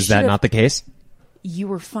 Was that not the case? You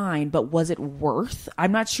were fine, but was it worth?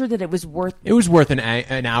 I'm not sure that it was worth. It was worth an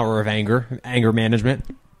hour of anger management.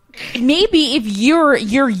 Maybe if you're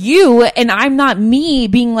you and I'm not me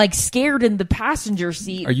being scared in the passenger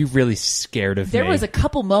seat. Are you really scared of me? There was a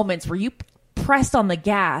couple moments where you pressed on the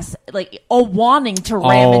gas, wanting to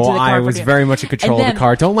ram into the car. I was very much in control of the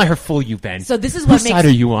car. Don't let her fool you, Ben. So this is Whose side are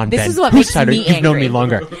you on, Ben? This is what Whose makes side me You've angry. known me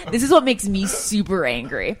longer. This is what makes me super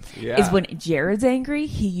angry. Yeah. Is when Jared's angry,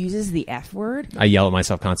 he uses the F word. I yell at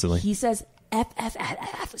myself constantly. He says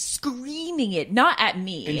F, screaming it, not at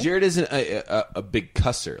me. And Jared isn't a big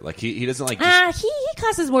cusser. He doesn't like. He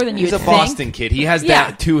cusses more than you He's would a think. Boston kid. He has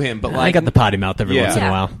that to him. But I got the potty mouth every once in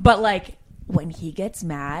a while. But when he gets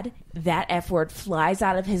mad, that F word flies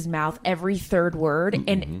out of his mouth every third word,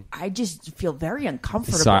 and I just feel very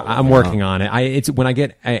uncomfortable. Sorry, I'm working on it. It's when I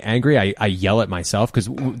get angry, I yell at myself because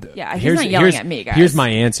he's not yelling at me, guys. Here's my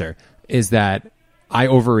answer: is that I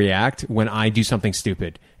overreact when I do something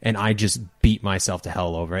stupid, and I just beat myself to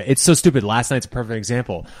hell over it. It's so stupid. Last night's a perfect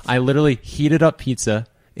example. I literally heated up pizza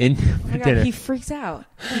in Oh my God, dinner. he freaks out.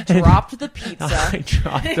 He dropped the pizza. I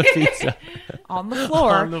dropped the pizza on the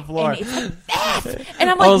floor. On the floor. And it's an F. And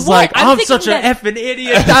I'm like, I was what? like, I'm thinking such an that- effing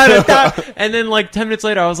idiot. Da, da, da. And then 10 minutes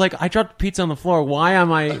later, I was like, I dropped pizza on the floor. Why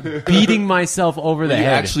am I beating myself over the Were you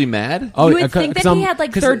head? actually mad? You would think that he had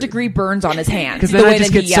third degree burns on his hands. Because The then way I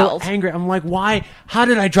just that get he so yelled. angry. I'm like, why? How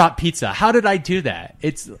did I drop pizza? How did I do that?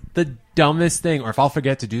 It's the dumbest thing. Or if I'll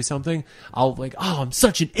forget to do something, I'll I'm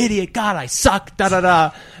such an idiot. God, I suck. Da da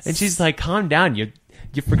da. And she's like, calm down.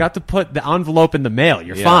 You forgot to put the envelope in the mail.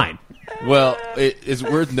 You're fine. Well, it is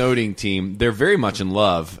worth noting, team, they're very much in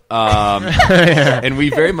love. And we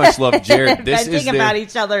very much love Jared. Venting about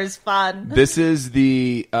each other is fun. This is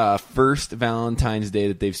the first Valentine's Day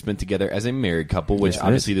that they've spent together as a married couple, which Yes, it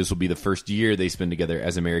obviously this will be the first year they spend together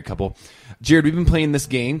as a married couple. Jared, we've been playing this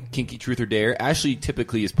game, Kinky Truth or Dare. Ashley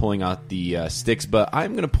typically is pulling out the sticks, but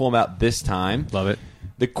I'm going to pull them out this time. Love it.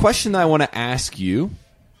 The question that I want to ask you,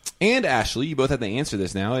 and Ashley, you both have to answer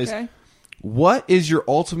this now, is what is your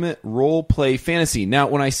ultimate role play fantasy? Now,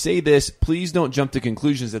 when I say this, please don't jump to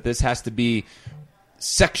conclusions that this has to be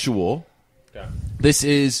sexual. Yeah. This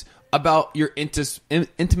is about your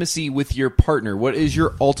intimacy with your partner. What is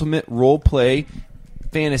your ultimate role play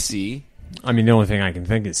fantasy? I mean, the only thing I can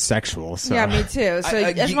think is sexual. So. Yeah, me too. So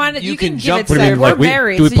you can jump. Give it We're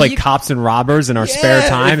married. Do we so play cops and robbers in our spare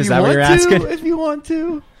time? Is that what you're asking? If you want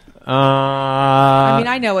to. I mean,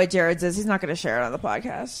 I know what Jared's is. He's not going to share it on the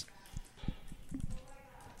podcast.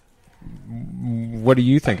 What do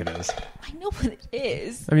you think it is? I know what it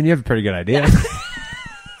is. I mean, you have a pretty good idea.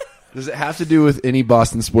 Does it have to do with any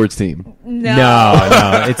Boston sports team?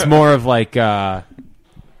 No. It's more of like. I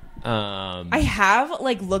have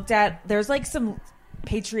looked at. There's some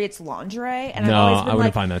Patriots lingerie, and I've always been I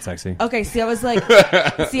wouldn't find that sexy. Okay, see, I was like,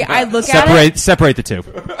 I look at it. Separate the two.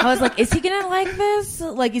 I was like, is he gonna like this?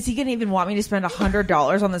 Is he gonna even want me to spend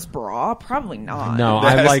 $100 on this bra? Probably not. No,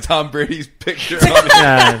 I like Tom Brady's picture on it.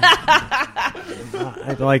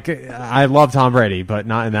 I love Tom Brady, but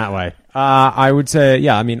not in that way. I would say,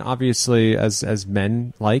 yeah. I mean, obviously, as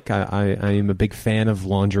men, I am a big fan of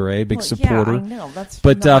lingerie, big supporter. Yeah, I know. That's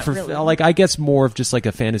but for really... I guess more of just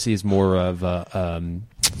a fantasy is more of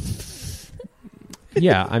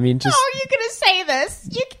yeah. I mean, just. Oh, are you gonna say this?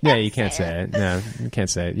 You can't say it. No, you can't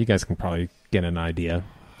say it. You guys can probably get an idea.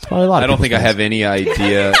 It's probably a lot. I don't think I have any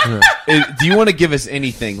idea. Do you want to give us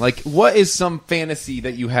anything? What is some fantasy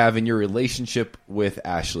that you have in your relationship with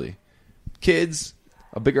Ashley? Kids.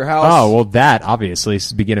 A bigger house? Oh, well, that, obviously,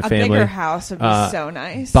 begin a family. A bigger house would be so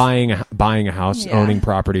nice. Buying a house, owning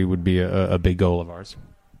property would be a big goal of ours.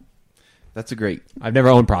 That's a great... I've never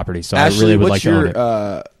owned property, so Ashley, I really would like to own it. what's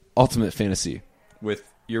your ultimate fantasy with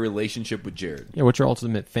your relationship with Jared? Yeah, what's your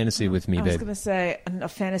ultimate fantasy with me, babe? I was going to say, a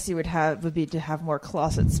fantasy would be to have more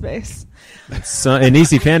closet space. It's an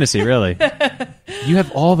easy fantasy, really. You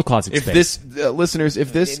have all the closet space. Listeners,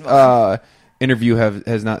 if this interview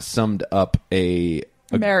has not summed up a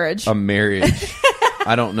marriage. I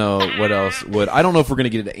don't know what else would. I don't know if we're going to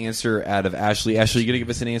get an answer out of Ashley. Ashley, you going to give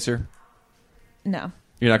us an answer? No.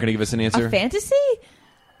 You're not going to give us an answer? A fantasy?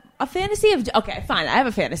 A fantasy of... Okay, fine. I have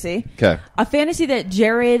a fantasy. Okay. A fantasy that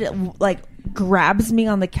Jared, grabs me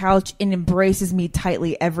on the couch and embraces me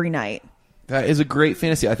tightly every night. That is a great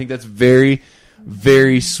fantasy. I think that's very...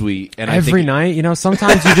 very sweet. And every night,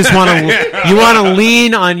 sometimes you just want to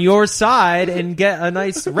lean on your side and get a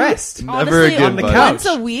nice rest. Honestly, on the couch. Once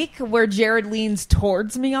a week where Jared leans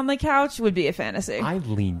towards me on the couch would be a fantasy. I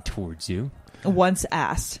lean towards you. Once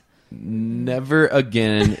asked. Never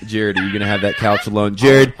again, Jared, are you going to have that couch alone?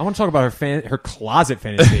 Jared. I want to talk about her closet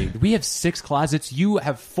fantasy. We have 6 closets. You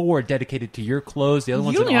have 4 dedicated to your clothes. The other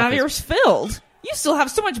one's you in only have office. yours filled. You still have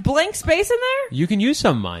so much blank space in there? You can use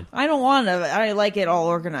some of mine. I don't want to. I like it all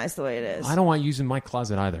organized the way it is. I don't want using my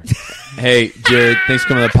closet either. Hey, Jared, thanks for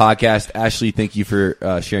coming to the podcast. Ashley, thank you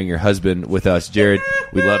for sharing your husband with us. Jared,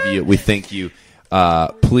 we love you. We thank you.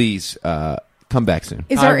 Please come back soon.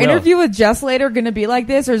 Is our interview with Jess later going to be like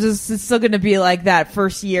this, or is this still going to be like that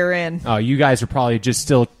first year in? Oh, you guys are probably just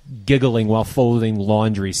still giggling while folding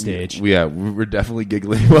laundry stage. Yeah, we're definitely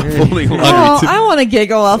giggling while folding laundry. I want to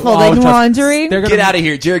giggle while folding laundry. Get out of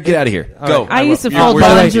here, Jared. Get out of here. Go. I used to fold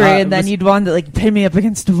laundry, and then you'd want to pin me up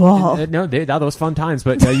against the wall. No, that was fun times.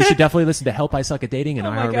 But you should definitely listen to Help I Suck at Dating, an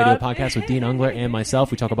iHeartRadio podcast with Dean Ungler and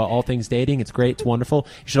myself. We talk about all things dating. It's great. It's wonderful.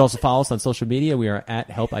 You should also follow us on social media. We are at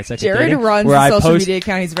Help I Suck at Dating. Jared runs the social media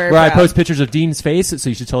account. He's very proud. I post pictures of Dean's face, so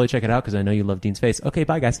you should totally check it out because I know you love Dean's face. Okay,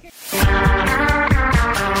 bye, guys.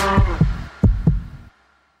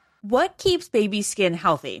 What keeps baby skin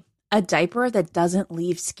healthy? A diaper that doesn't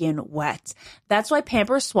leave skin wet. That's why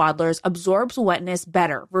Pampers Swaddlers absorbs wetness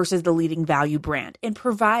better versus the leading value brand and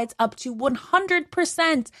provides up to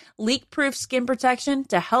 100% leak-proof skin protection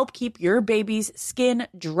to help keep your baby's skin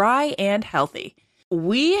dry and healthy.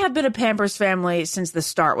 We have been a Pampers family since the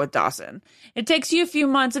start with Dawson. It takes you a few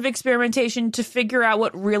months of experimentation to figure out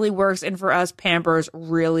what really works, and for us, Pampers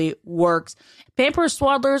really works. Pampers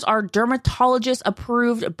Swaddlers are dermatologist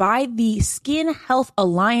approved by the Skin Health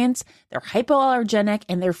Alliance. They're hypoallergenic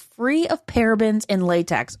and they're free of parabens and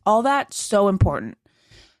latex. All that so important.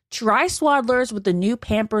 Try Swaddlers with the new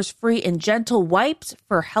Pampers Free and Gentle wipes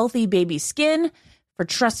for healthy baby skin. For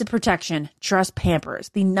trusted protection, trust Pampers,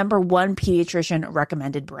 the #1 pediatrician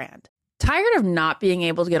recommended brand. Tired of not being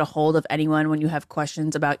able to get a hold of anyone when you have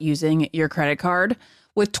questions about using your credit card?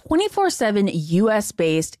 With 24/7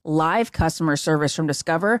 US-based live customer service from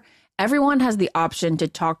Discover, everyone has the option to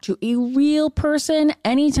talk to a real person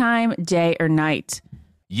anytime, day or night.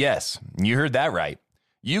 Yes, you heard that right.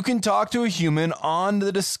 You can talk to a human on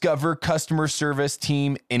the Discover customer service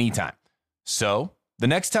team anytime. So, the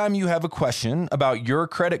next time you have a question about your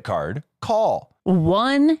credit card, call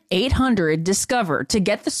 1-800-DISCOVER to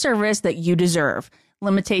get the service that you deserve.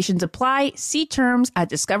 Limitations apply. See terms at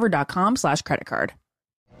discover.com/creditcard.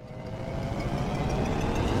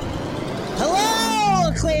 Hello,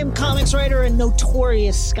 acclaimed comics writer and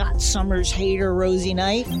notorious Scott Summers hater, Rosie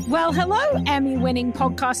Knight. Well, hello, Emmy-winning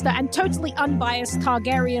podcaster and totally unbiased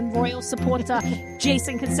Targaryen royal supporter,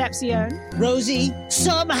 Jason Concepcion. Rosie,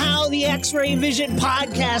 somehow the X-Ray Vision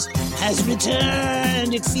podcast has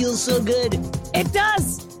returned. It feels so good. It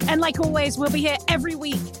does. And like always, we'll be here every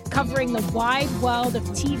week covering the wide world of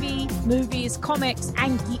TV, movies, comics,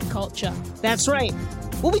 and geek culture. That's right.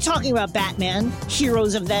 We'll be talking about Batman,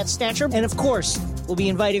 heroes of that stature, and of course, we'll be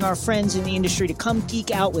inviting our friends in the industry to come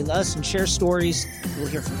geek out with us and share stories. We'll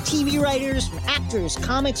hear from TV writers, from actors,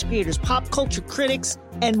 comics creators, pop culture critics,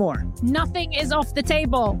 and more. Nothing is off the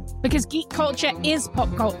table because geek culture is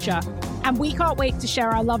pop culture, and we can't wait to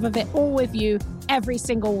share our love of it all with you every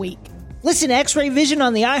single week. Listen to X-Ray Vision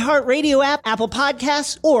on the iHeartRadio app, Apple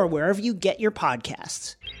Podcasts, or wherever you get your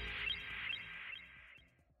podcasts.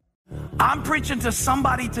 I'm preaching to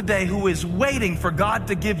somebody today who is waiting for God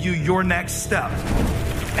to give you your next step.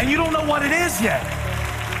 And you don't know what it is yet.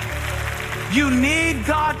 You need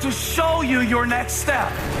God to show you your next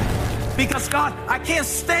step. Because God, I can't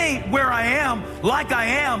stay where I am, like I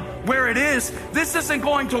am, where it is. This isn't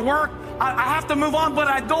going to work. I have to move on, but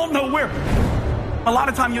I don't know where. A lot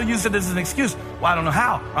of time you'll use it as an excuse. Well, I don't know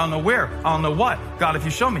how. I don't know where. I don't know what. God, if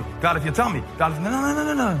you show me. God, if you tell me. God, if...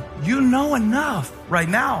 No. You know enough right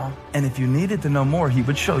now. And if you needed to know more, he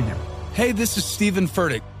would show you. Hey, this is Stephen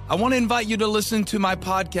Furtick. I want to invite you to listen to my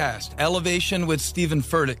podcast, Elevation with Stephen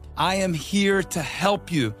Furtick. I am here to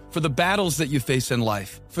help you for the battles that you face in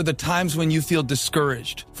life, for the times when you feel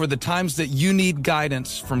discouraged, for the times that you need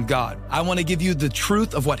guidance from God. I want to give you the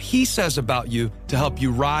truth of what he says about you to help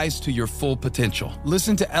you rise to your full potential.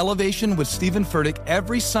 Listen to Elevation with Stephen Furtick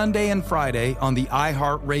every Sunday and Friday on the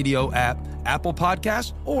iHeartRadio app, Apple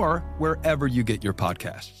Podcasts, or wherever you get your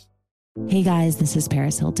podcasts. Hey guys, this is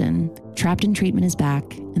Paris Hilton. Trapped in Treatment is back,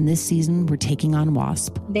 and this season we're taking on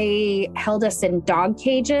WASP. They held us in dog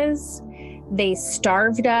cages. They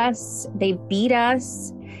starved us. They beat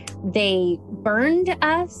us. They burned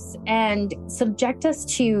us and subject us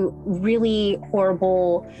to really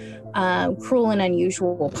horrible, cruel and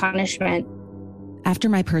unusual punishment. After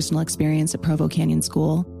my personal experience at Provo Canyon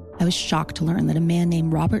School, I was shocked to learn that a man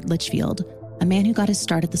named Robert Litchfield, a man who got his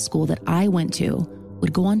start at the school that I went to,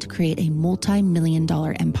 would go on to create a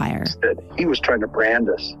multi-million-dollar empire. He was trying to brand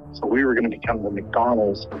us, so we were going to become the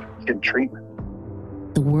McDonald's of kid treatment.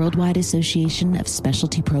 The Worldwide Association of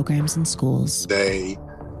Specialty Programs in Schools. They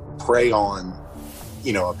prey on,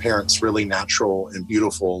 a parent's really natural and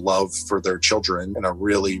beautiful love for their children in a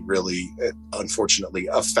really, really, unfortunately,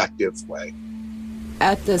 effective way.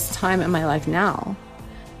 At this time in my life now,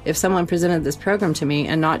 if someone presented this program to me,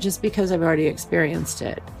 and not just because I've already experienced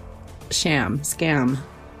it, sham, scam,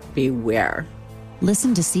 beware.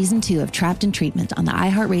 Listen to Season 2 of Trapped in Treatment on the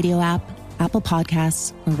iHeartRadio app, Apple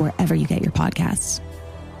Podcasts, or wherever you get your podcasts.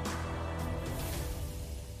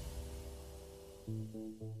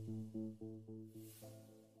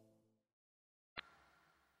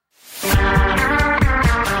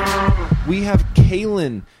 We have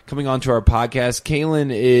Kaylin coming on to our podcast.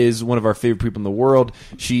 Kaylin is one of our favorite people in the world.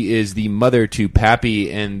 She is the mother to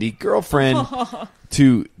Pappy and the girlfriend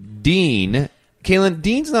to Dean. Kaylin,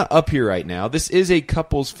 Dean's not up here right now. This is a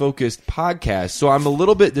couples-focused podcast, so I'm a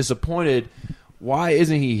little bit disappointed. Why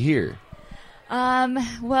isn't he here?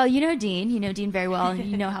 Well, you know Dean very well, and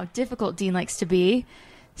you know how difficult Dean likes to be.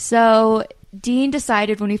 So Dean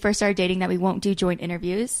decided when we first started dating that we won't do joint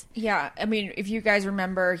interviews. Yeah, I mean, if you guys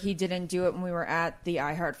remember, he didn't do it when we were at the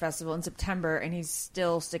iHeart Festival in September, and he's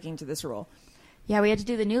still sticking to this rule. Yeah, we had to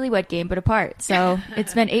do the newlywed game, but apart. So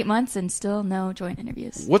it's been 8 months and still no joint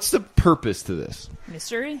interviews. What's the purpose to this?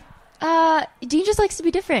 Mystery? Dean just likes to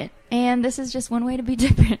be different, and this is just one way to be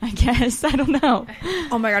different, I guess. I don't know.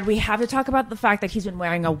 Oh my God, we have to talk about the fact that he's been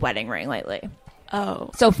wearing a wedding ring lately. Oh.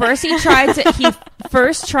 So first he tried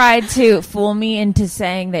to fool me into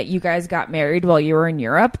saying that you guys got married while you were in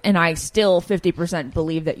Europe, and I still 50%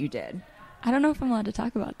 believe that you did. I don't know if I'm allowed to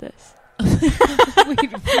talk about this.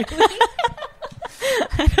 Wait, really?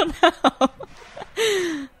 I don't know.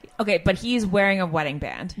 Okay, but he's wearing a wedding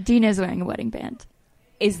band. Dean is wearing a wedding band.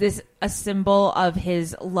 Is this a symbol of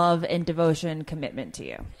his love and devotion commitment to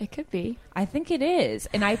you? It could be. I think it is.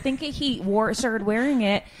 And I think he started wearing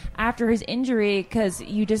it after his injury because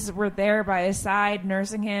you just were there by his side,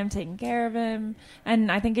 nursing him, taking care of him.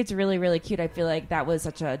 And I think it's really, really cute. I feel like that was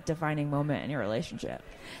such a defining moment in your relationship.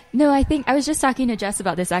 No, I think I was just talking to Jess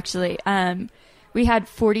about this, actually. we had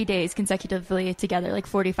 40 days consecutively together, like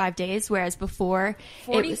 45 days, whereas before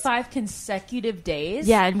 45 consecutive days.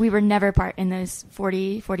 Yeah, and we were never apart in those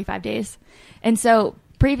 45 days. And so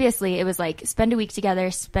previously it was like spend a week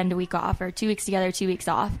together, spend a week off, or 2 weeks together, 2 weeks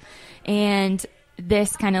off. And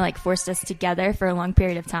this kind of like forced us together for a long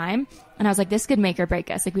period of time. And I was like, this could make or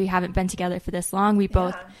break us. Like, we haven't been together for this long. We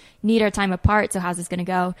both need our time apart. So how's this going to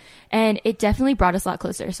go? And it definitely brought us a lot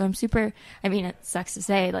closer. So I'm super, I mean, it sucks to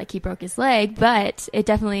say, like, he broke his leg, but it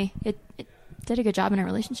definitely, it did a good job in our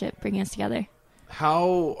relationship, bringing us together.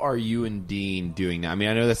 How are you and Dean doing now? I mean,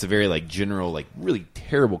 I know that's a very, like, general, like, really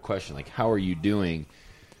terrible question. Like, how are you doing?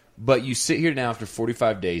 But you sit here now after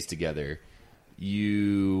 45 days together.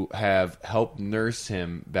 You have helped nurse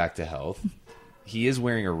him back to health. He is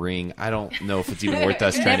wearing a ring. I don't know if it's even worth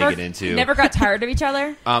us trying to get into. Never got tired of each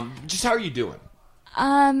other? Just how are you doing?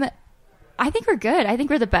 I think we're good. I think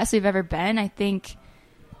we're the best we've ever been. I think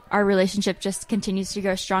our relationship just continues to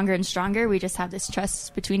grow stronger and stronger. We just have this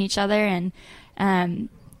trust between each other, and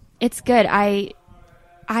it's good. I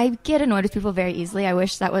get annoyed with people very easily. I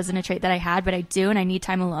wish that wasn't a trait that I had, but I do, and I need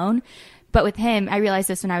time alone. But with him, I realized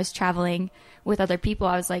this when I was traveling with other people.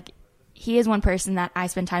 I was like, he is one person that I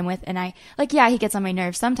spend time with, and I, like, yeah, he gets on my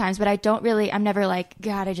nerves sometimes, but I'm never like,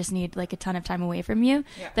 God, I just need like a ton of time away from you.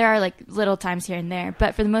 Yeah. There are like little times here and there,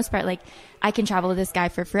 but for the most part, like, I can travel with this guy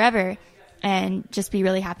for forever and just be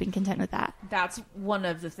really happy and content with that. That's one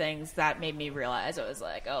of the things that made me realize it was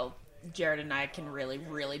like, oh, Jared and I can really,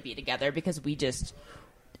 really be together because we just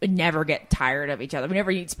never get tired of each other. We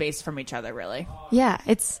never need space from each other, really. Yeah,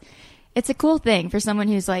 it's a cool thing for someone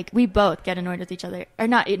who's like, we both get annoyed with each other, or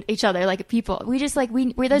not each other, like people. We just like,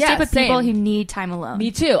 we're those type of people who need time alone.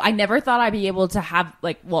 Me too. I never thought I'd be able to have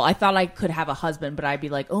I thought I could have a husband, but I'd be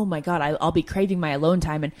like, oh my God, I'll be craving my alone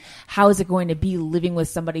time. And how is it going to be living with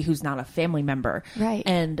somebody who's not a family member? Right.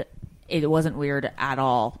 And it wasn't weird at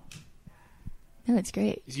all. No, it's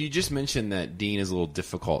great. You just mentioned that Dean is a little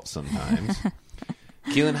difficult sometimes.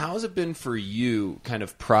 Keelan, how has it been for you kind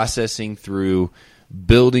of processing through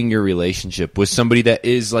building your relationship with somebody that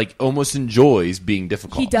is like almost enjoys being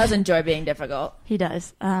difficult? He does enjoy being difficult. He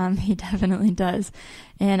does. He definitely does.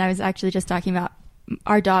 And I was actually just talking about,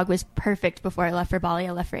 our dog was perfect before I left for Bali.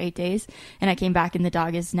 I left for 8 days, and I came back, and the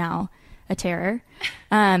dog is now a terror.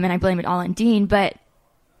 And I blame it all on Dean, but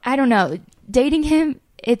I don't know. Dating him,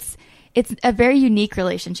 it's a very unique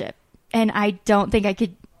relationship, and I don't think I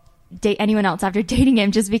could date anyone else after dating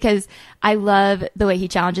him, just because I love the way he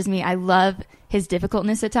challenges me. I love his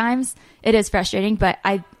difficultness at times. It is frustrating, but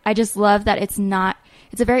I just love that it's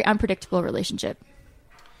a very unpredictable relationship.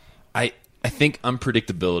 I think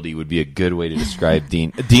unpredictability would be a good way to describe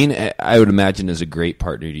Dean. Dean, I would imagine, is a great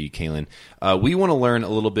partner to you, Kaylin. We want to learn a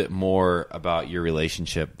little bit more about your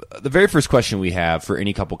relationship. The very first question we have for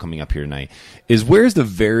any couple coming up here tonight is, where's the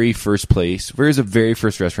very first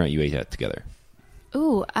restaurant you ate at together?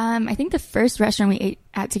 Ooh, I think the first restaurant we ate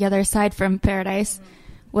at together, aside from Paradise,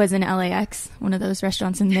 was in LAX, one of those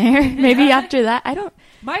restaurants in there. Maybe after that, I don't...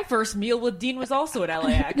 My first meal with Dean was also at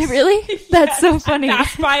LAX. Really? That's so funny. I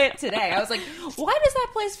passed by it today. I was like, why does that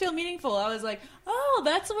place feel meaningful? I was like, oh,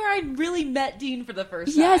 that's where I really met Dean for the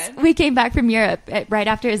first time. Yes, we came back from Europe right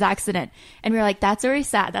after his accident, and we were like, that's where we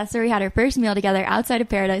sat. That's where we had our first meal together outside of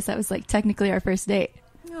Paradise. That was like technically our first date.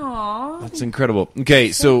 Aww. That's incredible.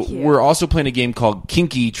 Okay, so we're also playing a game called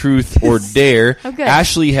Kinky Truth or Dare. Oh, good.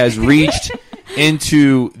 Ashley has reached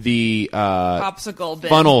into the popsicle bin.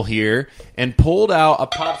 Funnel here and pulled out a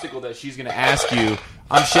popsicle that she's going to ask you.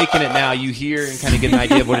 I'm shaking it now. You hear and kind of get an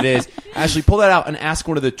idea of what it is. Ashley, pull that out and ask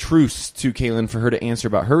one of the truths to Kaylin for her to answer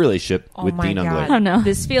about her relationship with Dean Ungler. Oh, no.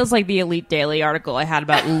 This feels like the Elite Daily article I had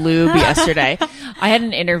about lube yesterday. I had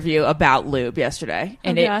an interview about lube yesterday,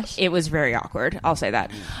 and it was very awkward. I'll say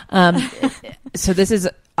that. So this is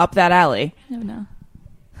up that alley. Oh, no.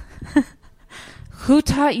 Who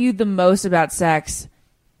taught you the most about sex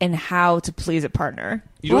and how to please a partner?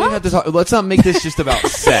 You don't even have to talk. Let's not make this just about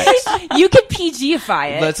sex. You can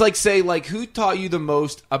PG-ify it. Let's say who taught you the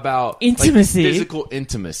most about intimacy, physical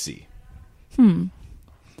intimacy?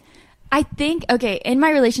 I think, in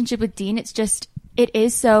my relationship with Dean, it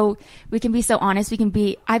is so, we can be so honest.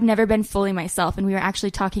 I've never been fully myself. And we were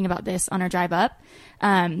actually talking about this on our drive up.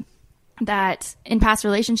 That in past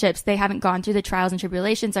relationships, they haven't gone through the trials and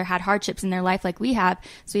tribulations or had hardships in their life like we have.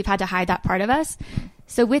 So we've had to hide that part of us.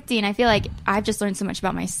 So with Dean, I feel like I've just learned so much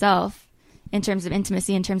about myself in terms of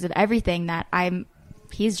intimacy, in terms of everything, that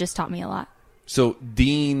he's just taught me a lot. So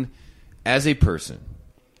Dean, as a person,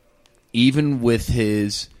 even with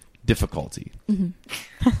his difficulty,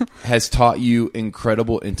 has taught you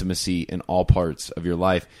incredible intimacy in all parts of your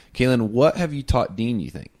life. Kaylin, what have you taught Dean,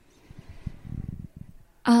 you think?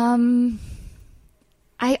 I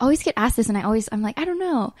always get asked this, and I'm like, I don't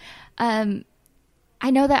know. I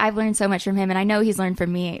know that I've learned so much from him, and I know he's learned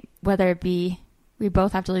from me, whether it be we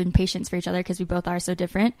both have to learn patience for each other because we both are so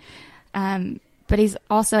different. But he's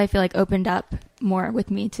also, I feel like, opened up more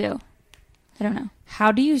with me too. I don't know.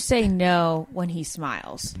 How do you say no when he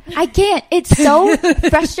smiles? I can't. It's so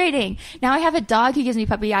frustrating. Now I have a dog who gives me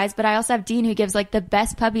puppy eyes, but I also have Dean who gives like the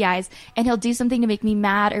best puppy eyes, and he'll do something to make me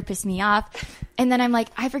mad or piss me off. And then I'm like,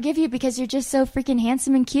 I forgive you because you're just so freaking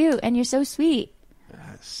handsome and cute and you're so sweet.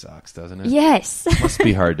 That sucks, doesn't it? Yes. Must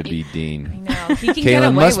be hard to be Dean. I know. He can get Kaylin,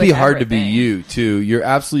 away must be with hard everything. to be you too. You're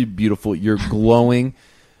absolutely beautiful. You're glowing.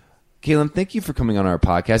 Kaylin, thank you for coming on our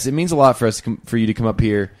podcast. It means a lot for us for you to come up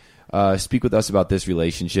here. Speak with us about this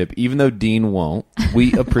relationship, even though Dean won't.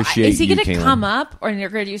 We appreciate Is he you, going to Kaylin. come up, or you're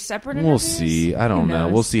going to do separate We'll interviews? see. I don't know.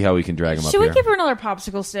 We'll see how we can drag him up Should we here. give her another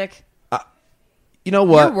popsicle stick? You know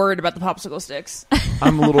what? You're worried about the popsicle sticks.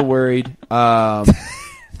 I'm a little worried.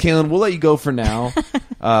 Kaylin, we'll let you go for now.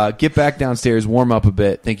 Get back downstairs, warm up a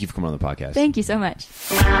bit. Thank you for coming on the podcast. Thank you so much.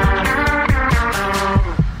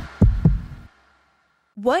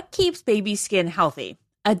 What keeps baby skin healthy?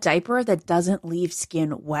 A diaper that doesn't leave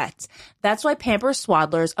skin wet. That's why Pampers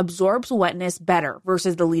Swaddlers absorbs wetness better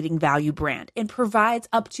versus the leading value brand and provides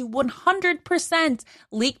up to 100%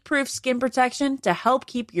 leak-proof skin protection to help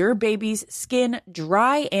keep your baby's skin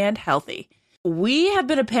dry and healthy. We have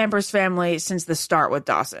been a Pampers family since the start with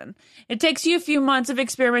Dawson. It takes you a few months of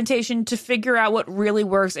experimentation to figure out what really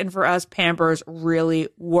works, and for us, Pampers really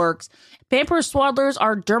works. Pampers Swaddlers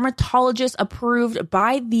are dermatologist approved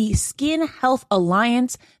by the Skin Health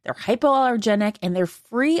Alliance. They're hypoallergenic and they're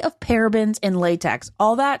free of parabens and latex.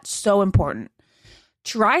 All that so important.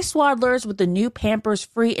 Try Swaddlers with the new Pampers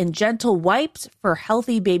Free and Gentle wipes for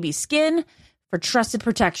healthy baby skin. For trusted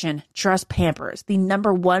protection, trust Pampers, the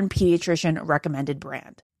 #1 pediatrician recommended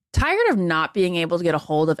brand. Tired of not being able to get a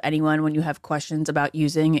hold of anyone when you have questions about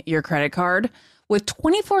using your credit card? With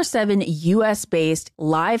 24/7 US-based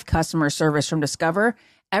live customer service from Discover,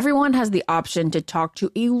 everyone has the option to talk to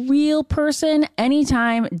a real person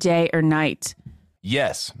anytime, day or night.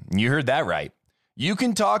 Yes, you heard that right. You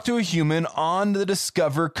can talk to a human on the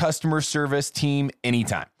Discover customer service team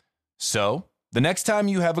anytime. So, the next time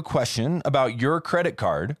you have a question about your credit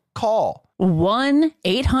card, call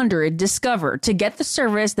 1-800-DISCOVER to get the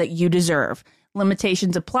service that you deserve.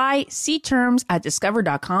 Limitations apply. See terms at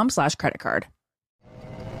discover.com/creditcard.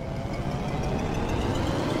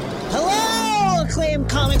 Hello, acclaimed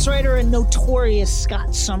comics writer and notorious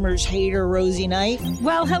Scott Summers hater, Rosie Knight.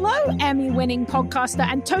 Well, hello, Emmy-winning podcaster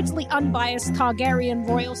and totally unbiased Targaryen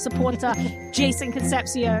royal supporter, Jason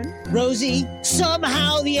Concepcion. Rosie,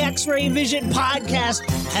 somehow the X-Ray Vision podcast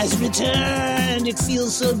has returned. It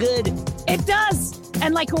feels so good. It does.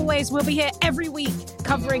 And like always, we'll be here every week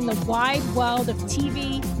covering the wide world of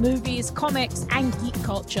TV, movies, comics, and geek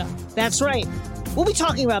culture. That's right. We'll be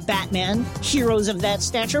talking about Batman, heroes of that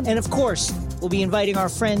stature, and of course, we'll be inviting our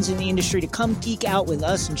friends in the industry to come geek out with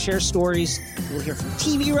us and share stories. We'll hear from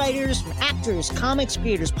TV writers, from actors, comics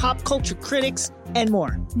creators, pop culture critics, and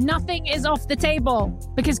more. Nothing is off the table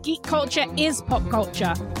because geek culture is pop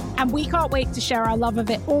culture, and we can't wait to share our love of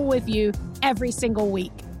it all with you every single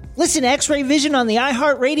week. Listen to X-Ray Vision on the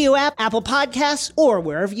iHeartRadio app, Apple Podcasts, or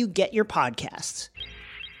wherever you get your podcasts.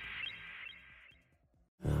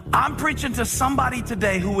 I'm preaching to somebody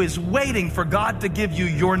today who is waiting for God to give you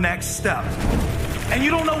your next step. And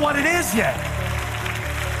you don't know what it is yet.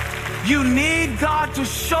 You need God to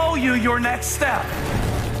show you your next step.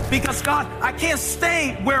 Because God, I can't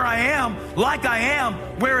stay where I am, like I am,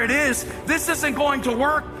 where it is. This isn't going to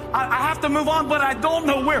work. I have to move on, but I don't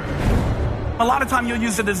know where. A lot of time you'll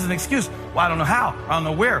use it as an excuse. Well, I don't know how. I don't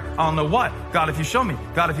know where. I don't know what. God, if you show me.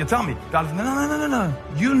 God, if you tell me. God, if... No.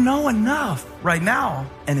 You know enough right now.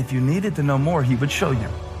 And if you needed to know more, he would show you.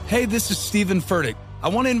 Hey, this is Stephen Furtick. I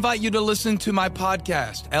want to invite you to listen to my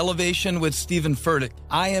podcast, Elevation with Stephen Furtick.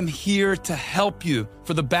 I am here to help you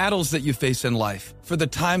for the battles that you face in life, for the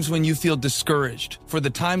times when you feel discouraged, for the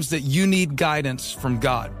times that you need guidance from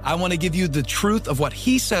God. I want to give you the truth of what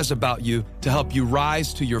he says about you to help you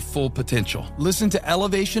rise to your full potential. Listen to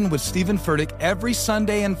Elevation with Stephen Furtick every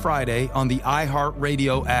Sunday and Friday on the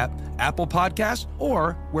iHeartRadio app, Apple Podcasts,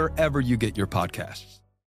 or wherever you get your podcasts.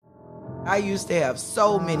 I used to have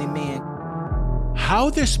so many men. How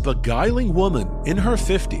this beguiling woman in her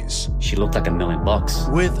 50s, she looked like $1 million,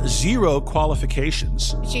 with zero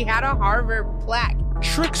qualifications, She had a Harvard plaque.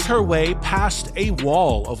 tricks her way past a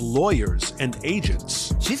wall of lawyers and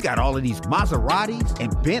agents. She's got all of these Maseratis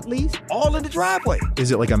and Bentleys all in the driveway.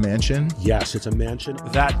 Is it like a mansion? Yes, it's a mansion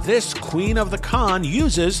that this queen of the con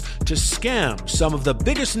uses to scam some of the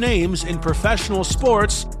biggest names in professional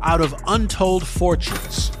sports out of untold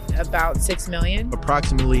fortunes. About $6 million.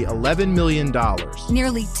 Approximately $11 million.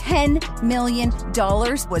 Nearly $10 million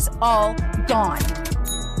was all gone.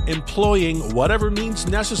 Employing whatever means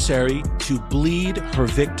necessary to bleed her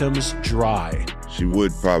victims dry. She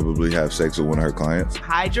would probably have sex with one of her clients.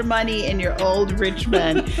 Hide your money in your old rich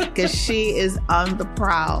man, because she is on the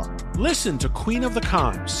prowl. Listen to Queen of the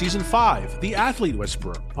Con, Season 5, The Athlete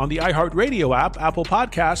Whisperer, on the iHeartRadio app, Apple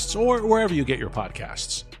Podcasts, or wherever you get your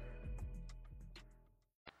podcasts.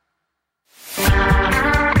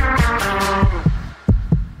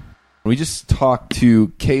 We just talked to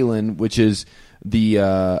Kaylin, which is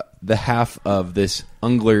the half of this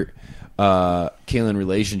Unglert Kaylin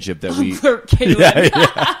relationship that we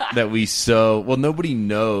that we nobody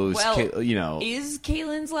knows. Well, is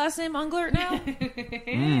Kaylin's last name Unglert now?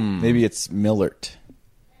 Maybe it's Millert.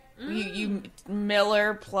 You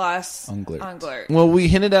Miller plus Unglert. Well, we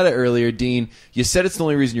hinted at it earlier, Dean. You said it's the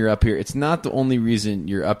only reason you're up here. It's not the only reason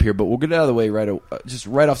you're up here, but we'll get it out of the way right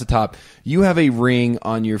off the top. You have a ring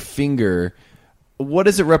on your finger. What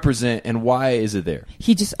does it represent, and why is it there?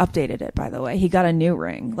 He just updated it, by the way. He got a new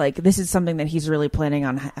ring. Like, this is something that he's really planning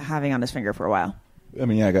on having on his finger for a while. I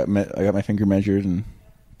mean, yeah, I got my finger measured and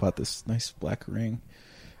bought this nice black ring.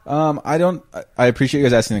 I appreciate you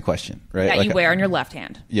guys asking the question, right? That you wear on your left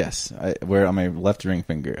hand. Yes, I wear it on my left ring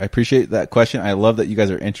finger. I appreciate that question. I love that you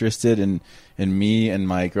guys are interested in me and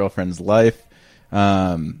my girlfriend's life.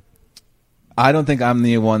 I don't think I'm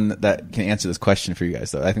the one that can answer this question for you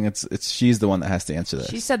guys, though. I think it's she's the one that has to answer this.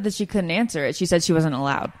 She said that she couldn't answer it. She said she wasn't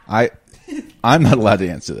allowed. I'm not allowed to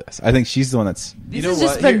answer this. I think she's the one that's... This has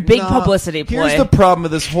just been big publicity play. Here's the problem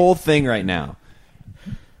with this whole thing right now.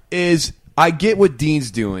 Is I get what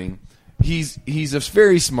Dean's doing. He's a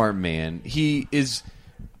very smart man. He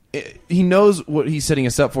knows what he's setting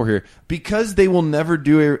us up for here. Because they will never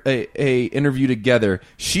do a interview together,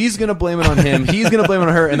 she's going to blame it on him, he's going to blame it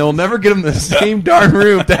on her, and they'll never get him in the same darn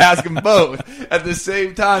room to ask them both at the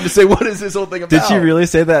same time to say, what is this whole thing about? Did she really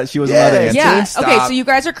say that? She wasn't allowed to answer? Yeah. Okay, so you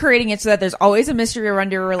guys are creating it so that there's always a mystery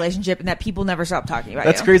around your relationship and that people never stop talking about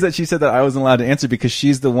That's you. crazy that she said that I wasn't allowed to answer because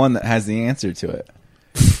she's the one that has the answer to it.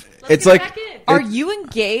 It's like... Are you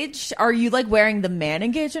engaged? Are you like wearing the man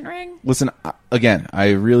engagement ring? Listen, again,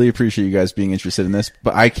 I really appreciate you guys being interested in this,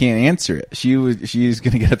 but I can't answer it. She's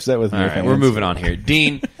going to get upset with me. All right, we're moving on here.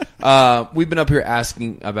 Dean, we've been up here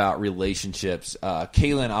asking about relationships.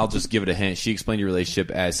 Kaylin, I'll just give it a hint. She explained your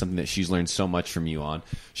relationship as something that she's learned so much from you on.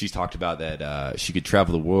 She's talked about that she could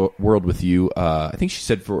travel the world with you. I think she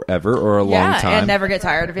said forever or a long time. And never get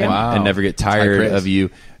tired of you. And never get tired of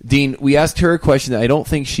you. Dean, we asked her a question that I don't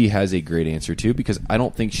think she has a great answer to because I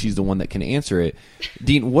don't think she's the one that can answer it.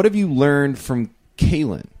 Dean, what have you learned from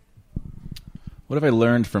Kaylin? What have I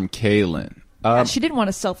learned from Kaylin? She didn't want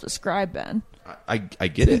to self-describe, Ben. I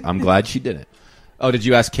get it. I'm glad she didn't. Oh, did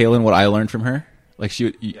you ask Kaylin what I learned from her? Like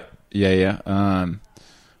Yeah.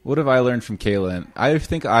 What have I learned from Kaylin? I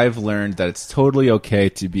think I've learned that it's totally okay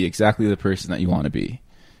to be exactly the person that you want to be,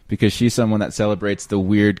 because she's someone that celebrates the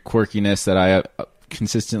weird quirkiness that I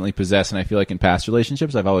consistently possess, and I feel like in past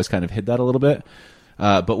relationships I've always kind of hid that a little bit.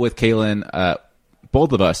 But with Kaylin,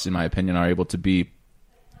 both of us, in my opinion, are able to be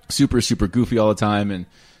super, super goofy all the time.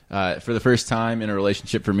 And for the first time in a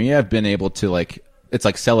relationship for me, I've been able to it's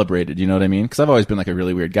like celebrated, you know what I mean? Because I've always been like a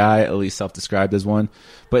really weird guy, at least self-described as one.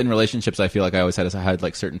 But in relationships, I feel like I always had to hide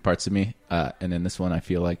like certain parts of me. And in this one, I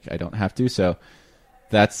feel like I don't have to. So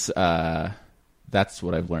that's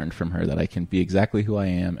what I've learned from her, that I can be exactly who I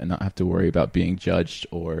am and not have to worry about being judged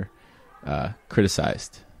or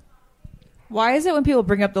criticized. Why is it when people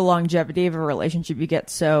bring up the longevity of a relationship, you get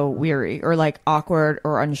so weary or like awkward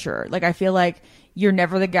or unsure? Like, I feel like you're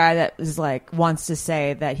never the guy that is like wants to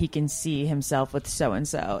say that he can see himself with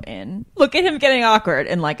so-and-so and look at him getting awkward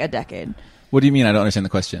in like a decade. What do you mean? I don't understand the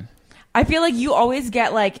question. I feel like you always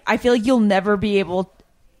get like, I feel like you'll never be able...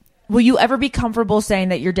 Will you ever be comfortable saying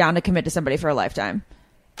that you're down to commit to somebody for a lifetime?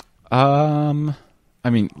 I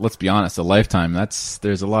mean, let's be honest. A lifetime,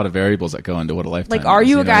 there's a lot of variables that go into what a lifetime is. Like, are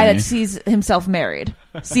you a guy that sees himself married?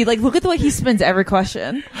 See, like, look at the way he spins every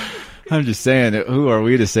question. I'm just saying, who are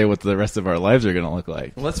we to say what the rest of our lives are going to look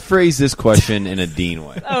like? Let's phrase this question in a Dean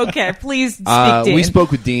way. Okay, please speak, Dean. We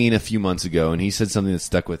spoke with Dean a few months ago, and he said something that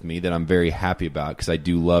stuck with me that I'm very happy about because I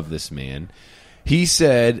do love this man. He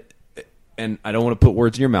said, and I don't want to put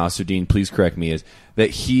words in your mouth, so Dean, please correct me, is that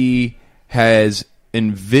he has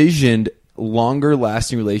envisioned longer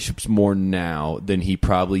lasting relationships more now than he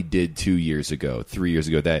probably did 2 years ago, 3 years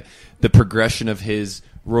ago. That the progression of his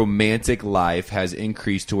romantic life has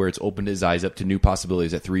increased to where it's opened his eyes up to new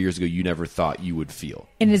possibilities that 3 years ago you never thought you would feel.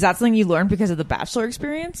 And is that something you learned because of the Bachelor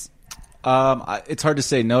experience? It's hard to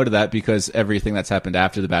say no to that because everything that's happened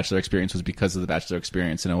after the Bachelor experience was because of the Bachelor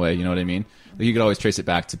experience in a way. You know what I mean? Like you could always trace it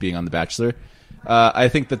back to being on the Bachelor. I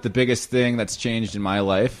think that the biggest thing that's changed in my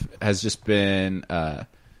life has just been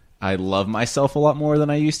I love myself a lot more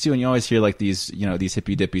than I used to. And you always hear like these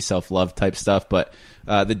hippy dippy self-love type stuff. But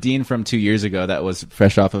the Dean from 2 years ago that was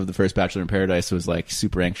fresh off of the first Bachelor in Paradise was like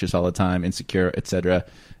super anxious all the time, insecure, etc.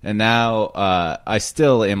 And now I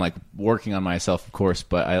still am like working on myself, of course,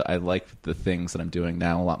 but I like the things that I'm doing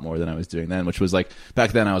now a lot more than I was doing then, which was like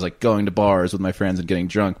back then I was like going to bars with my friends and getting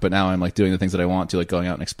drunk. But now I'm like doing the things that I want to, like going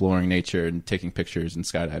out and exploring nature and taking pictures and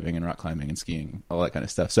skydiving and rock climbing and skiing, all that kind of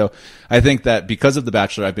stuff. So I think that because of The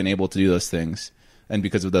Bachelor, I've been able to do those things. And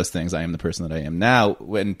because of those things, I am the person that I am now.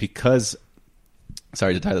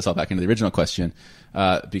 Sorry to tie this all back into the original question,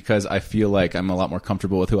 because I feel like I'm a lot more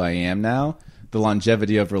comfortable with who I am now. The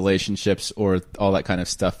longevity of relationships or all that kind of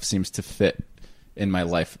stuff seems to fit in my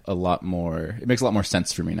life a lot more. It makes a lot more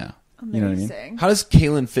sense for me now. Amazing. You know what I mean? How does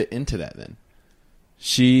Kaylin fit into that then?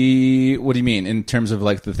 What do you mean in terms of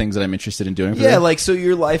like the things that I'm interested in doing? Yeah, like so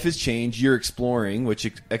your life has changed. You're exploring, which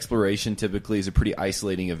exploration typically is a pretty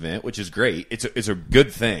isolating event, which is great. It's a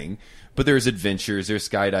good thing. But there's adventures, there's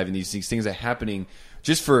skydiving, these things that are happening.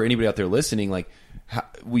 Just for anybody out there listening, like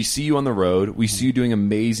we see you on the road, we see you doing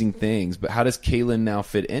amazing things. But how does Kaylin now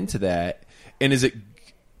fit into that? And is it?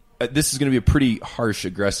 This is going to be a pretty harsh,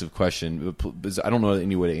 aggressive question. Because I don't know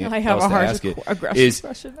any way to ask it. Aggressive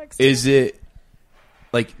question next. Is it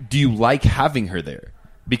like? Do you like having her there?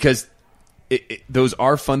 Because those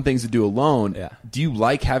are fun things to do alone. Yeah. Do you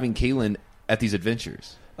like having Kaylin at these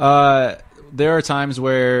adventures? There are times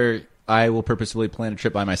where I will purposefully plan a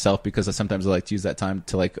trip by myself because sometimes I like to use that time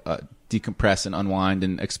to like decompress and unwind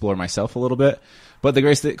and explore myself a little bit. But the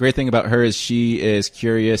great thing about her is she is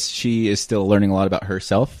curious. She is still learning a lot about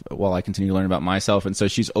herself while I continue to learn about myself. And so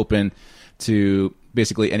she's open to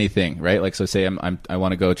basically anything, right? Like, so say I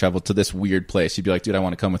want to go travel to this weird place. She'd be like, dude, I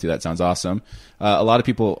want to come with you. That sounds awesome. A lot of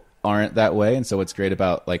people aren't that way. And so what's great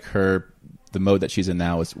about like the mode that she's in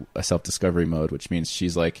now is a self-discovery mode, which means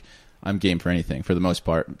she's like, I'm game for anything for the most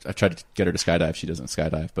part. I've tried to get her to skydive. She doesn't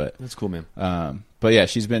skydive, but that's cool, man. But yeah,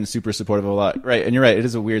 she's been super supportive of a lot. Right. And you're right. It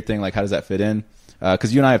is a weird thing. Like, how does that fit in?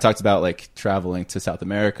 Cause you and I have talked about like traveling to South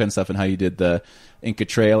America and stuff and how you did the Inca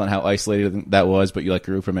Trail and how isolated that was, but you like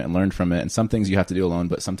grew from it and learned from it. And some things you have to do alone,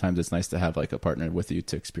 but sometimes it's nice to have like a partner with you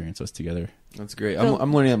to experience those together. That's great.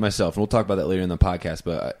 I'm learning that myself, and we'll talk about that later in the podcast,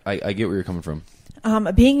 but I get where you're coming from.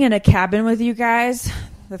 Being in a cabin with you guys,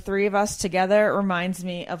 the three of us together, reminds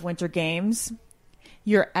me of Winter Games.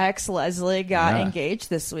 Your ex, Leslie, got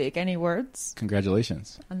engaged this week. Any words?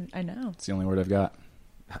 Congratulations. I know. It's the only word I've got.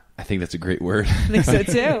 I think that's a great word. I think so,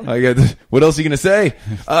 too. What else are you going to say?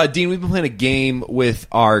 Dean, we've been playing a game with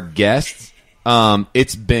our guests.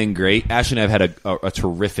 It's been great. Ashley and I have had a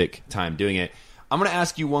terrific time doing it. I'm going to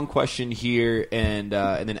ask you one question here, and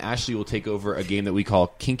then Ashley will take over a game that we call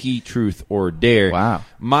Kinky Truth or Dare. Wow.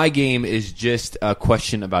 My game is just a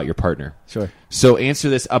question about your partner. Sure. So answer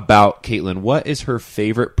this about Caitlin. What is her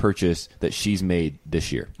favorite purchase that she's made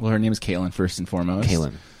this year? Well, her name is Caitlin, first and foremost.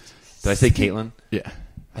 Caitlin. Did I say Caitlin? Yeah.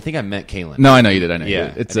 I think I meant Caitlin. No, I know you did. I know. Yeah,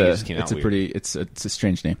 you did. It's a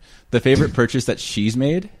strange name. The favorite purchase that she's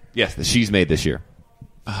made? Yes, that she's made this year.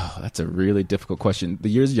 Oh, that's a really difficult question. The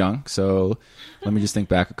year's young, so let me just think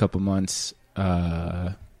back a couple months.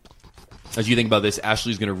 As you think about this,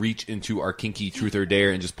 Ashley's going to reach into our Kinky Truth or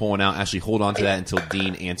Dare and just pull one out. Ashley, hold on to that until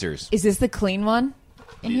Dean answers. Is this the clean one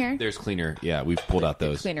in here? There's cleaner. Yeah, we've pulled out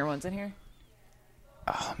those. Cleaner ones in here.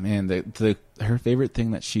 Oh man, her favorite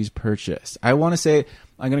thing that she's purchased. I want to say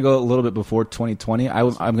I'm going to go a little bit before 2020.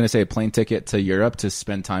 I'm going to say a plane ticket to Europe to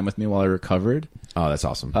spend time with me while I recovered. Oh, that's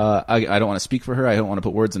awesome. I don't want to speak for her. I don't want to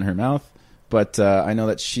put words in her mouth, but I know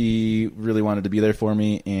that she really wanted to be there for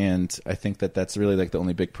me, and I think that that's really like the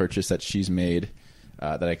only big purchase that she's made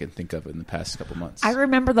that I can think of in the past couple months. I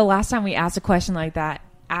remember the last time we asked a question like that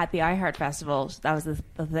at the iHeart Festival. That was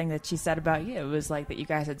the thing that she said about you. It was like that you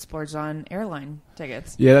guys had splurged on airline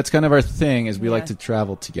tickets. Yeah, that's kind of our thing is we like to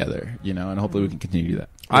travel together, and hopefully we can continue to do that.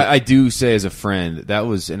 I do say as a friend, that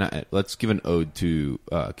was, and let's give an ode to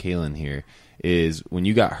Kaylin here, is when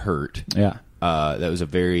you got hurt. Yeah. That was a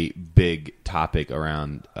very big topic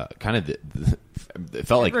around kind of it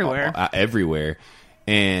felt like everywhere. Everywhere.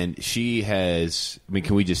 And she has, I mean,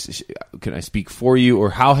 can I speak for you, or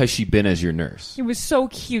how has she been as your nurse? It was so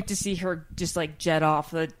cute to see her just like jet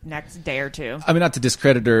off the next day or two. I mean, not to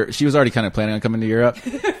discredit her, she was already kind of planning on coming to Europe.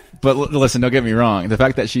 But listen, don't get me wrong. The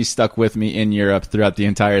fact that she stuck with me in Europe throughout the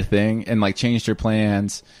entire thing and like changed her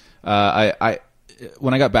plans.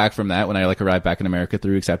 When I got back from that, when I like arrived back in America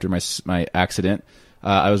 3 weeks after my accident,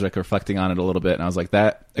 I was like reflecting on it a little bit, and I was like,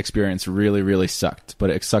 that experience really, really sucked. But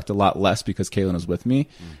it sucked a lot less because Kaylin was with me,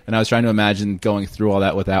 and I was trying to imagine going through all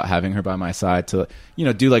that without having her by my side to, you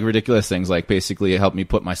know, do like ridiculous things, like basically help me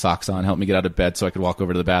put my socks on, help me get out of bed so I could walk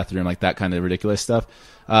over to the bathroom, like that kind of ridiculous stuff.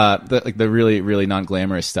 The really, really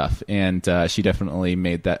non-glamorous stuff, and she definitely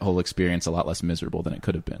made that whole experience a lot less miserable than it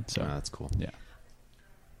could have been. So that's cool. Yeah.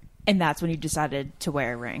 And that's when you decided to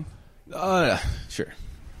wear a ring. Sure.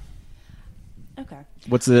 Okay.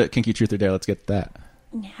 What's the kinky truth or dare? Let's get that.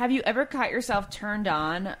 Have you ever caught yourself turned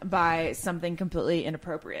on by something completely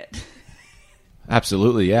inappropriate?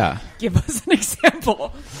 Absolutely, yeah. Give us an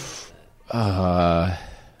example. I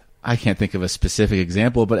can't think of a specific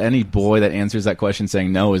example, but any boy that answers that question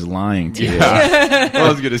saying no is lying to you. I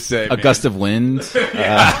was going to say, a gust of wind.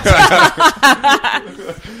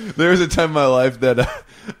 There was a time in my life that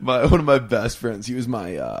one of my best friends, he was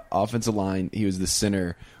my offensive line. He was the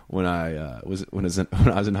center when I was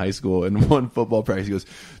in high school, and one football practice, he goes,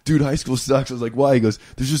 "Dude, high school sucks." I was like, "Why?" He goes,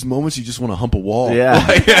 "There's just moments you just want to hump a wall." Yeah,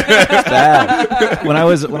 it's bad. When I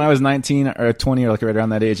was 19 or 20 or like right around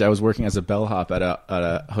that age, I was working as a bellhop at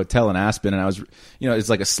a hotel in Aspen, and I was, you know, it's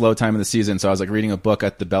like a slow time in the season, so I was like reading a book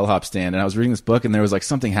at the bellhop stand, and I was reading this book, and there was like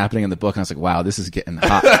something happening in the book, and I was like, "Wow, this is getting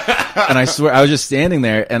hot." And I swear, I was just standing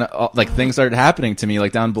there, and like things started happening to me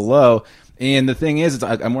like down below. And the thing is,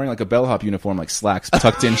 I'm wearing like a bellhop uniform, like slacks,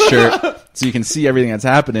 tucked in shirt, so you can see everything that's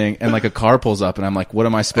happening. And like a car pulls up, and I'm like, "What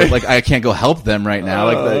am I supposed? Like, I can't go help them right now."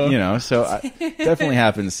 Like, you know, so it definitely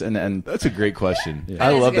happens. And that's a great question. Yeah.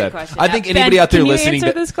 I love that. Question. I think anybody out there can you listening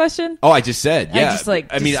answer this question? Oh, I just said, yeah.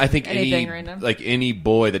 I mean, I think random. any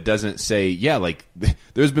boy that doesn't say, yeah, like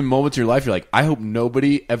there's been moments in your life you're like, I hope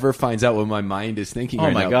nobody ever finds out what my mind is thinking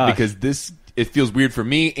right now, gosh. because it feels weird for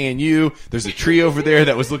me and you. There's a tree over there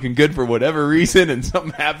that was looking good for whatever reason, and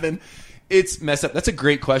something happened. It's messed up. That's a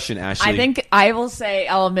great question, Ashley. I think I will say,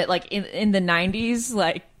 I'll admit, like in the 90s,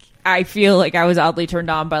 like I feel like I was oddly turned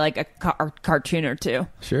on by like a cartoon or two.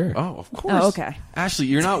 Sure. Oh, of course. Oh, okay. Ashley,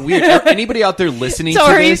 you're not weird. Anybody out there listening to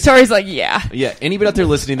this? Tori's like, yeah. Yeah. Anybody out there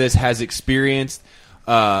listening to this has experienced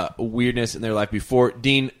weirdness in their life before.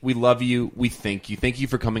 Dean, we love you. We thank you. Thank you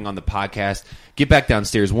for coming on the podcast. Get back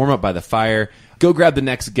downstairs, warm up by the fire. Go grab the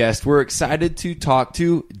next guest. We're excited to talk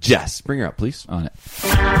to Jess. Bring her up, please. On it.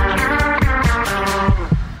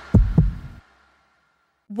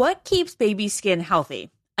 What keeps baby skin healthy?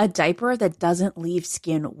 A diaper that doesn't leave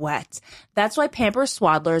skin wet. That's why Pampers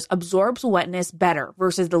Swaddlers absorbs wetness better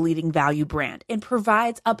versus the leading value brand and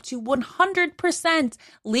provides up to 100%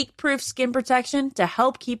 leak-proof skin protection to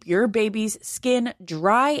help keep your baby's skin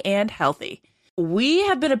dry and healthy. We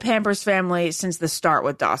have been a Pampers family since the start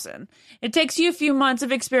with Dawson. It takes you a few months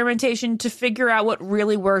of experimentation to figure out what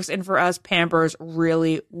really works, and for us, Pampers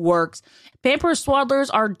really works. Pampers Swaddlers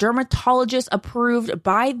are dermatologist approved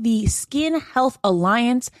by the Skin Health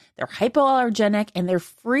Alliance. They're hypoallergenic and they're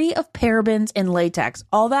free of parabens and latex.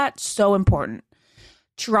 All that so important.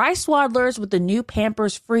 Try Swaddlers with the new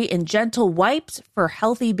Pampers Free and Gentle wipes for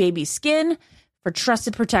healthy baby skin. For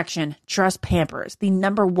trusted protection, trust Pampers, the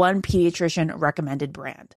 #1 pediatrician recommended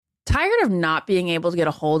brand. Tired of not being able to get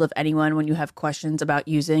a hold of anyone when you have questions about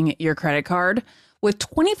using your credit card? With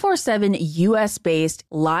 24/7 US-based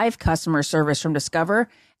live customer service from Discover,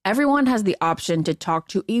 everyone has the option to talk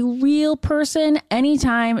to a real person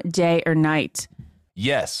anytime, day or night.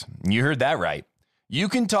 Yes, you heard that right. You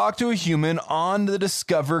can talk to a human on the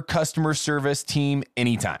Discover customer service team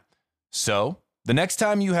anytime. So, the next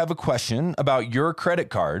time you have a question about your credit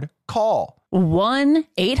card, call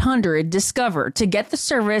 1-800-DISCOVER to get the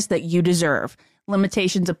service that you deserve.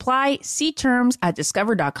 Limitations apply. See terms at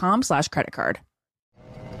discover.com/creditcard.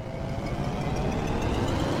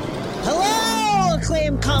 Hello,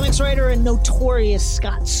 acclaimed comics writer and notorious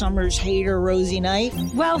Scott Summers hater, Rosie Knight.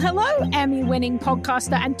 Well, hello, Emmy-winning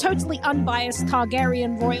podcaster and totally unbiased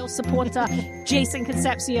Targaryen royal supporter, Jason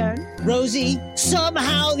Concepcion. Rosie,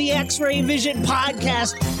 somehow the X-Ray Vision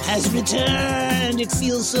podcast has returned. It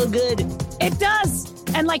feels so good. It does.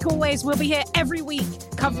 And like always, we'll be here every week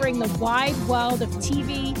covering the wide world of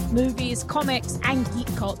TV, movies, comics, and geek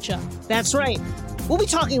culture. That's right. We'll be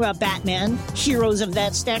talking about Batman, heroes of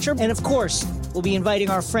that stature, and of course, we'll be inviting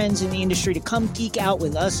our friends in the industry to come geek out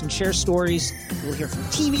with us and share stories. We'll hear from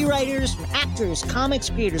TV writers, from actors, comics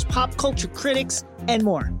creators, pop culture critics, and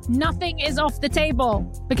more. Nothing is off the table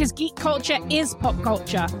because geek culture is pop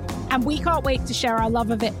culture, and we can't wait to share our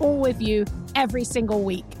love of it all with you every single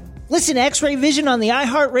week. Listen to X-Ray Vision on the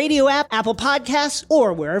iHeartRadio app, Apple Podcasts,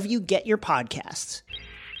 or wherever you get your podcasts.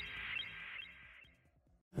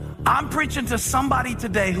 I'm preaching to somebody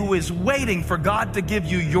today who is waiting for God to give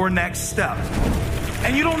you your next step.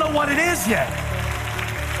 And you don't know what it is yet.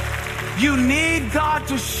 You need God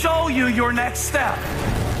to show you your next step.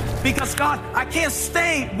 Because God, I can't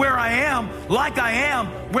stay where I am, like I am,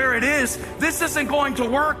 where it is. This isn't going to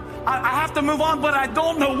work. I have to move on, but I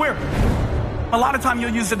don't know where. A lot of time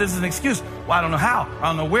you'll use it as an excuse. Well, I don't know how. I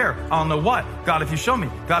don't know where. I don't know what. God, if you show me.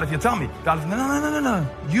 God, if you tell me. God, if... No.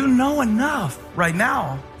 You know enough right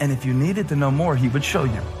now. And if you needed to know more, he would show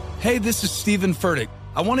you. Hey, this is Stephen Furtick.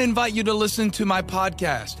 I want to invite you to listen to my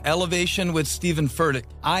podcast, Elevation with Stephen Furtick.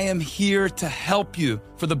 I am here to help you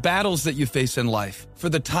for the battles that you face in life, for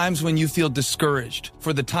the times when you feel discouraged,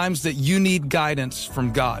 for the times that you need guidance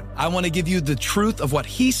from God. I want to give you the truth of what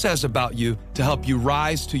he says about you to help you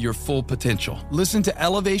rise to your full potential. Listen to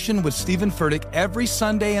Elevation with Stephen Furtick every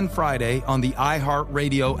Sunday and Friday on the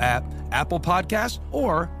iHeartRadio app, Apple Podcasts,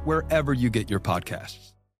 or wherever you get your podcasts.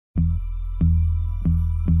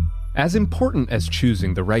 As important as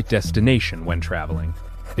choosing the right destination when traveling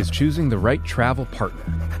is choosing the right travel partner.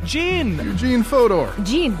 Eugene Fodor.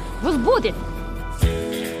 Gene, was booted.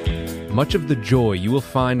 Much of the joy you will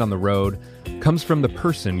find on the road comes from the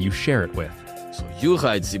person you share it with. So you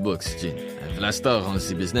write the books, Gene, and Vlastar runs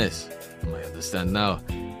the business. I understand now.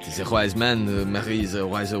 Tis a wise man marries a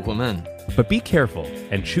wiser woman. But be careful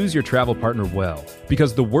and choose your travel partner well,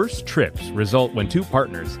 because the worst trips result when two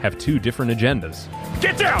partners have two different agendas.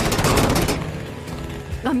 Get down!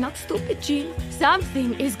 I'm not stupid, Gene.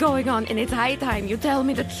 Something is going on, and it's high time you tell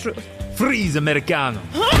me the truth. Freeze, Americano!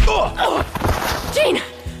 Gene,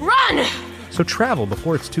 run! So travel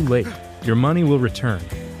before it's too late. Your money will return,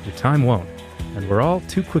 your time won't, and we're all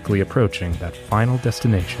too quickly approaching that final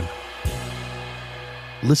destination.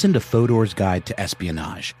 Listen to Fodor's Guide to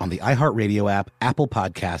Espionage on the iHeartRadio app, Apple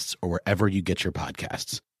Podcasts, or wherever you get your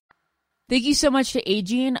podcasts. Thank you so much to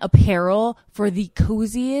Aegean Apparel for the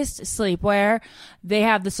coziest sleepwear. They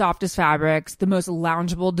have the softest fabrics, the most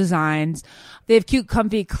loungeable designs. They have cute,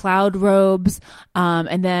 comfy cloud robes.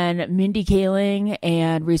 And then Mindy Kaling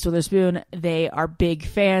and Reese Witherspoon, they are big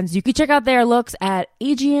fans. You can check out their looks at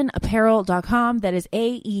AegeanApparel.com. That is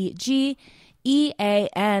AEGEAN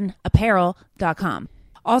apparel.com.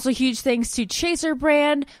 Also, huge thanks to Chaser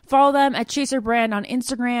Brand. Follow them at Chaser Brand on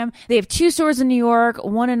Instagram. They have 2 stores in New York,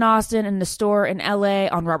 1 in Austin, and a store in LA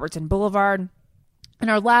on Robertson Boulevard.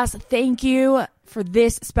 And our last thank you for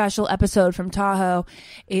this special episode from Tahoe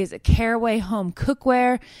is Caraway Home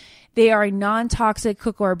Cookware. They are a non-toxic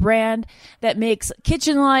cookware brand that makes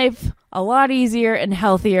kitchen life a lot easier and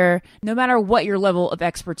healthier, no matter what your level of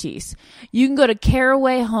expertise. You can go to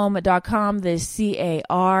carawayhome.com. This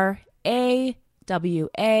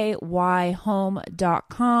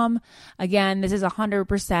CARAWAYhome.com. Again, this is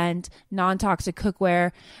 100% non-toxic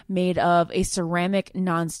cookware made of a ceramic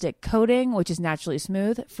non-stick coating, which is naturally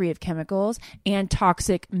smooth, free of chemicals and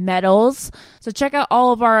toxic metals. So check out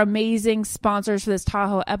all of our amazing sponsors for this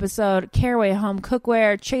Tahoe episode: Caraway Home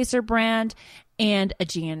Cookware, Chaser Brand, and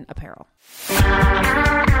Aegean Apparel.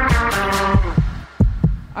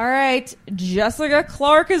 All right, Jessica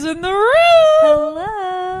Clark is in the room.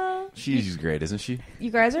 Hello. She's great, isn't she?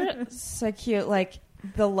 You guys are so cute. Like,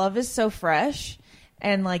 the love is so fresh,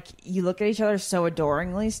 and like you look at each other so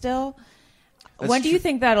adoringly still. When do you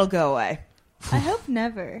think that'll go away? I hope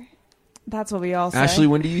never. That's what we all say. Ashley,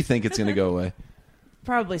 when do you think it's going to go away?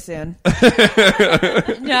 Probably soon.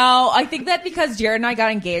 No, I think that because Jared and I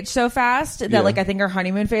got engaged so fast that like I think our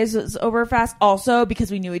honeymoon phase was over fast. Also because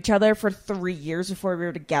we knew each other for 3 years before we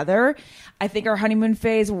were together. I think our honeymoon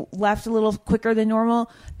phase left a little quicker than normal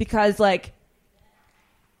because like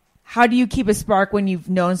how do you keep a spark when you've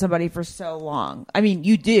known somebody for so long? I mean,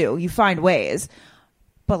 you do. You find ways.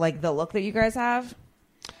 But like the look that you guys have.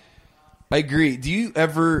 I agree. Do you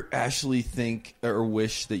ever, Ashley, think or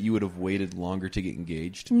wish that you would have waited longer to get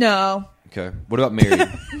engaged? No. Okay. What about married?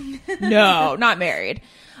 No, not married.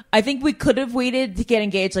 I think we could have waited to get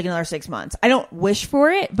engaged like another 6 months. I don't wish for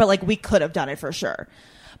it, but like we could have done it for sure.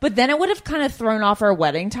 But then it would have kind of thrown off our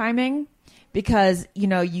wedding timing because, you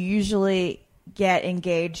know, you usually get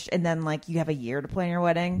engaged and then like you have a year to plan your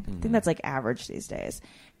wedding. I think that's like average these days.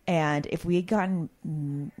 And if we had gotten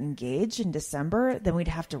engaged in December, then we'd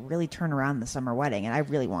have to really turn around the summer wedding. And I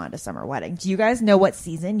really wanted a summer wedding. Do you guys know what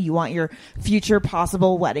season you want your future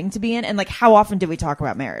possible wedding to be in? And like, how often do we talk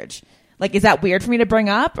about marriage? Like, is that weird for me to bring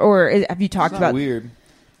up, or have you talked about? Weird.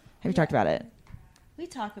 Have you talked about it? We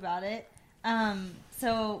talk about it.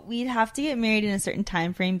 So we'd have to get married in a certain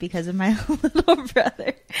time frame because of my little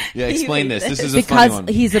brother. Yeah, explain this. This is a funny one.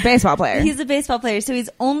 Because he's a baseball player. He's a baseball player, so he's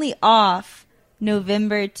only off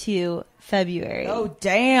November to February. Oh,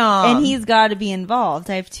 damn. And he's got to be involved.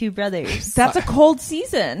 I have 2 brothers. That's a cold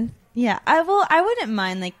season. Yeah, I wouldn't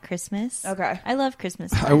mind like Christmas. Okay. I love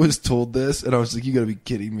Christmas. I was told this, and I was like, you got to be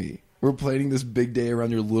kidding me. We're planning this big day around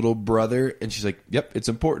your little brother. And she's like, yep, it's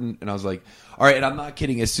important. And I was like, all right. And I'm not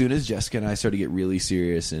kidding. As soon as Jessica and I started to get really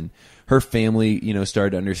serious and her family, started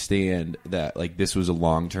to understand that like this was a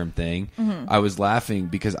long-term thing, I was laughing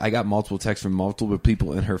because I got multiple texts from multiple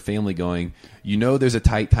people in her family going, there's a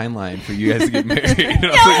tight timeline for you guys to get married. And I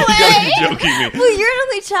was like, you gotta be joking me. Well, you're an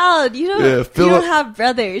only child. You don't have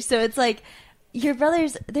brothers. So it's like your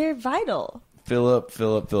brothers, they're vital. Philip.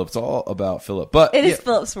 It's all about Philip. But it is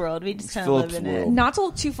Philip's world. We just kind of live in it. Not to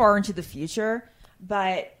look too far into the future,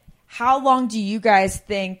 but how long do you guys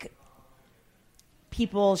think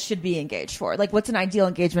people should be engaged for? Like, what's an ideal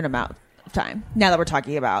engagement amount of time? Now that we're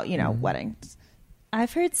talking about, weddings.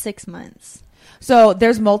 I've heard 6 months. So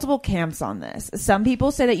there's multiple camps on this. Some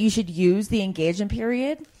people say that you should use the engagement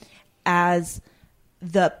period as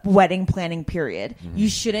the wedding planning period. You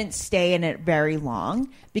shouldn't stay in it very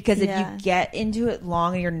long because if you get into it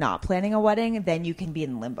long and you're not planning a wedding, then you can be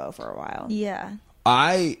in limbo for a while. Yeah.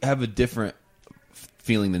 I have a different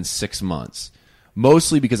feeling than 6 months.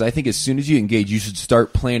 Mostly because I think as soon as you engage, you should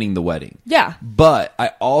start planning the wedding. Yeah. But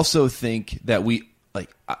I also think that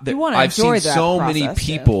I've seen so many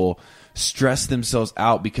people stress themselves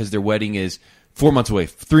out because their wedding is 4 months away,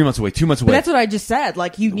 3 months away, 2 months away. But that's what I just said.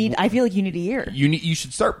 Like I feel like you need a year. You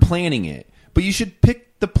should start planning it, but you should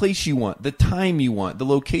pick the place you want, the time you want, the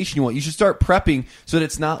location you want. You should start prepping so that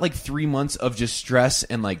it's not like 3 months of just stress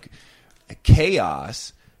and like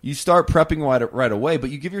chaos. You start prepping right away, but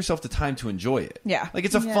you give yourself the time to enjoy it. Yeah. Like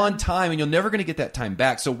it's a fun time and you're never going to get that time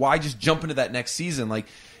back. So why just jump into that next season? Like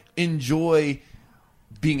enjoy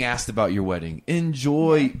being asked about your wedding.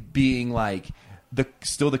 Enjoy being like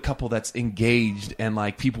still the couple that's engaged and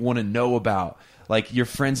like people want to know about, like your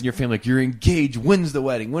friends and your family, like you're engaged. When's the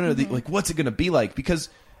wedding? When are like, what's it going to be like? Because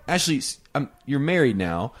Ashley, you're married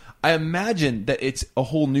now. I imagine that it's a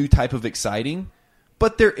whole new type of exciting,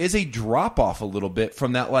 but there is a drop off a little bit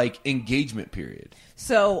from that like engagement period.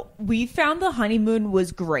 So we found the honeymoon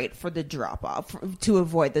was great for the drop off, to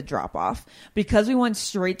avoid the drop off, because we went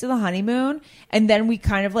straight to the honeymoon and then we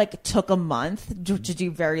kind of like took a month to do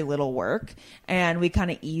very little work and we kind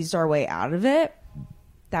of eased our way out of it.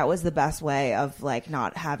 That was the best way of like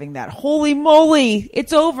not having that holy moly,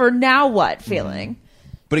 it's over, now what feeling.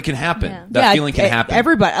 But it can happen. Yeah. That feeling can happen.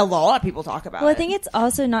 Everybody, a lot of people talk about it. Well, I think it's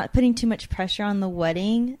also not putting too much pressure on the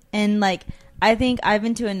wedding. And like, I think I've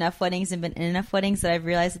been to enough weddings and been in enough weddings that I've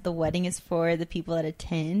realized that the wedding is for the people that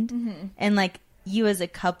attend. And like, you as a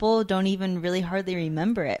couple don't even really hardly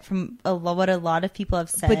remember it from what a lot of people have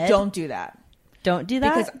said. But don't do that. Don't do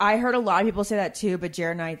that? Because I heard a lot of people say that too, but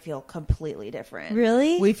Jared and I feel completely different.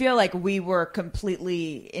 Really? We feel like we were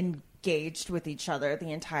completely engaged with each other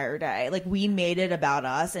the entire day. Like we made it about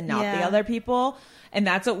us and not the other people. And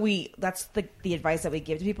that's what that's the advice that we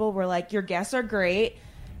give to people. We're like, your guests are great.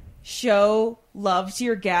 Show love to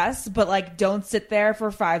your guests, but like don't sit there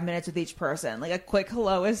for 5 minutes with each person. Like a quick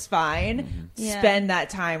hello is fine. Spend that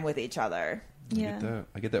time with each other. I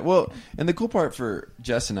get that. Well, and the cool part for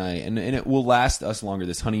Jess and I, and it will last us longer,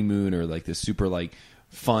 this honeymoon or like this super like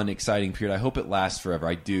fun, exciting period. I hope it lasts forever.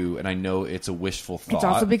 I do, and I know it's a wishful thought. It's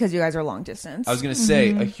also because you guys are long distance. I was going to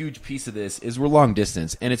say a huge piece of this is we're long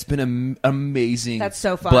distance, and it's been an amazing That's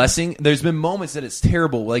so fun. blessing. There's been moments that it's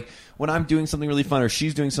terrible, like when I'm doing something really fun or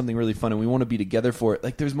she's doing something really fun, and we want to be together for it.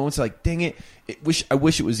 Like there's moments like, dang it, I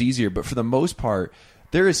wish it was easier. But for the most part,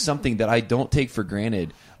 there is something that I don't take for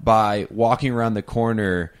granted by walking around the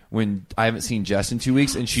corner when I haven't seen Jess in 2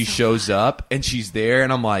 weeks, and she shows up and she's there,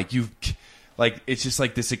 and I'm like, it's just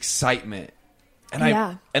like this excitement. And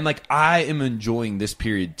I am enjoying this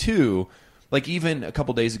period too. Like even a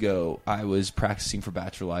couple days ago, I was practicing for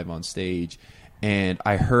Bachelor Live on stage, and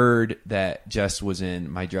I heard that Jess was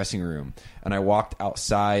in my dressing room, and I walked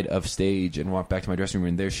outside of stage and walked back to my dressing room,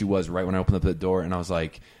 and there she was right when I opened up the door, and I was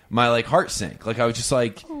like, my like heart sank. Like I was just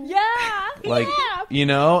like, you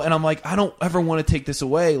know, and I'm like, I don't ever want to take this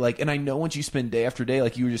away. Like, and I know once you spend day after day,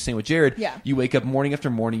 like you were just saying with Jared, you wake up morning after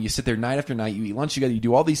morning, you sit there night after night, you eat lunch together, you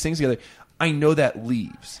do all these things together. I know that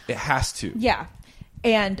leaves. It has to. Yeah.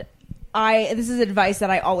 And this is advice that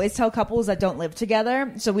I always tell couples that don't live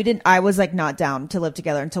together. So I was like not down to live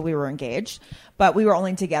together until we were engaged, but we were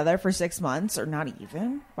only together for 6 months, or not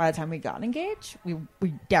even by the time we got engaged.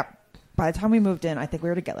 By the time we moved in, I think we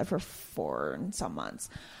were together for 4 and some months.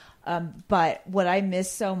 But what I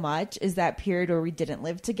miss so much is that period where we didn't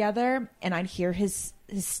live together, and I'd hear his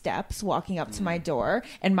steps walking up to my door,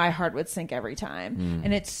 and my heart would sink every time.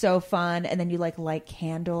 And it's so fun. And then you like light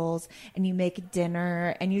candles, and you make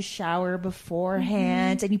dinner, and you shower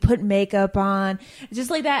beforehand, and you put makeup on. It's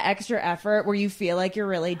just like that extra effort where you feel like you're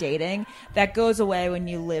really dating that goes away when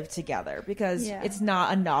you live together, because it's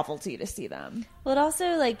not a novelty to see them. Well, it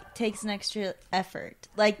also like takes an extra effort.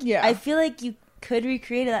 Like, I feel like you could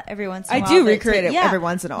recreate that every once in a while. I do recreate it every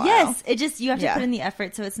once in a while. Yes, it just, you have to put in the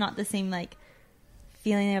effort, so it's not the same like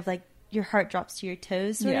feeling of like your heart drops to your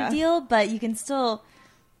toes sort of deal, but you can still,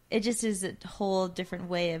 it just is a whole different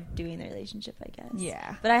way of doing the relationship, I guess.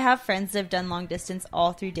 Yeah. But I have friends that have done long distance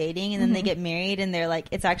all through dating, and then they get married, and they're like,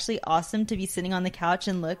 it's actually awesome to be sitting on the couch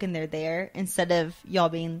and look, and they're there, instead of y'all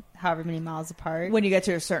being however many miles apart. When you get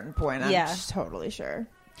to a certain point, I'm totally sure.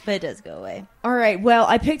 But it does go away. All right. Well,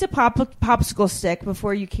 I picked a popsicle stick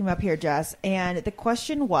before you came up here, Jess. And the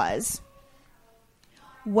question was,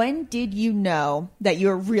 when did you know that you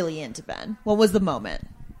were really into Ben? What was the moment?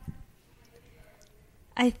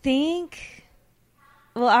 I think,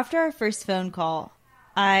 well, after our first phone call,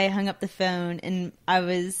 I hung up the phone, and I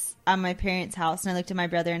was at my parents' house, and I looked at my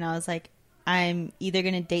brother, and I was like, I'm either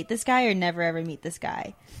going to date this guy or never ever meet this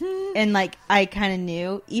guy. And like, I kind of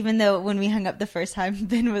knew, even though when we hung up the first time,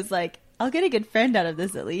 Ben was like, I'll get a good friend out of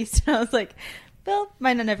this at least. And I was like, Bill,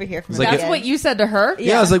 might not never hear from him. That's what you said to her?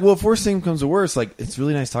 Yeah, I was like, well, if worst thing comes to worst, like, it's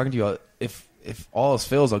really nice talking to you. If all else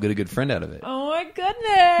fails, I'll get a good friend out of it. Oh my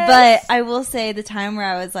goodness. But I will say the time where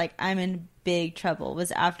I was like, I'm in big trouble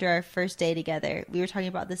was after our first day together. We were talking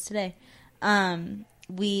about this today.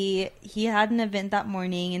 He had an event that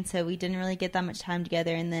morning, and so we didn't really get that much time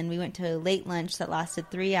together, and then we went to a late lunch that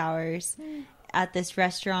lasted 3 hours at this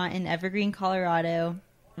restaurant in Evergreen, Colorado.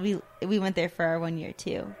 We went there for our 1 year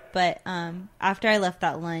too. But after I left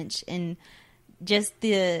that lunch, and just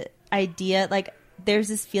the idea, like, there's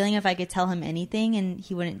this feeling of I could tell him anything and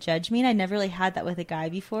he wouldn't judge me, and I never really had that with a guy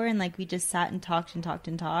before, and like we just sat and talked and talked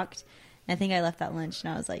and talked. And I think I left that lunch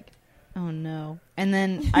and I was like, oh no. And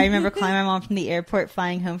then I remember calling my mom from the airport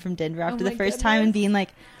flying home from Denver after the first time and being like,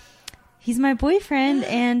 he's my boyfriend,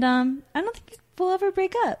 and I don't think we'll ever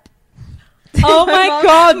break up. Oh my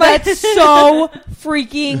God, that's so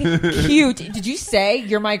freaking cute. Did you say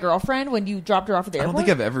you're my girlfriend when you dropped her off at the airport? I don't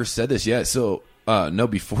think I've ever said this yet. So, no,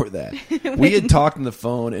 before that. We had talked on the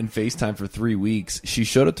phone and FaceTime for 3 weeks. She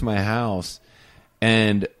showed up to my house,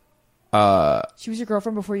 and she was your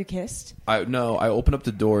girlfriend before you kissed? I opened up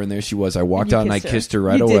the door, and there she was. I walked out and I kissed her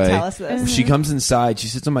right you away. Did tell us this. She comes inside. She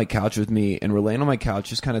sits on my couch with me, and we're laying on my couch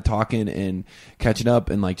just kind of talking and catching up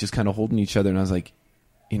and like just kind of holding each other. And I was like,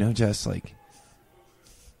 you know, Jess, like,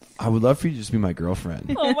 I would love for you to just be my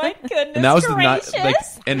girlfriend. Oh my goodness and that was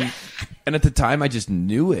gracious. And at the time I just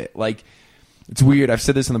knew it. Like, it's weird. I've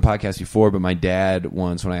said this on the podcast before, but my dad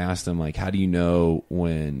once, when I asked him, like, how do you know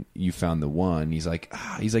when you found the one? He's like,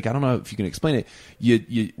 I don't know if you can explain it.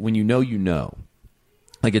 You when you know.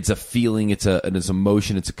 Like, it's a feeling, it's an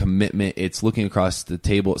emotion, it's a commitment. It's looking across the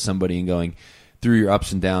table at somebody and going through your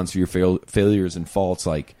ups and downs, through your failures and faults,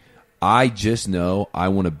 like, I just know I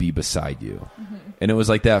want to be beside you. Mm-hmm. And it was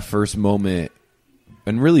like that first moment,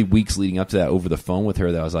 and really weeks leading up to that over the phone with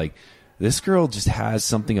her, that I was like, this girl just has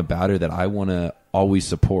something about her that I want to always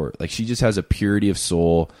support. Like, she just has a purity of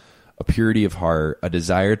soul, a purity of heart, a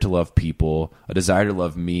desire to love people, a desire to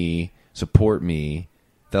love me, support me,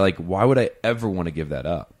 that, like, why would I ever want to give that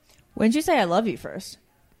up? When did you say I love you first?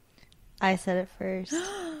 I said it first.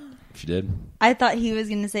 She did? I thought he was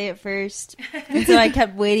going to say it first. And so I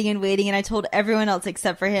kept waiting, and I told everyone else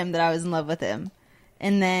except for him that I was in love with him.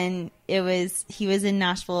 And then he was in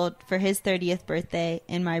Nashville for his 30th birthday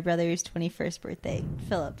and my brother's 21st birthday.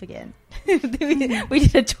 Philip again. we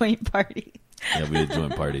did a joint party. Yeah, we did a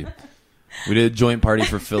joint party. We did a joint party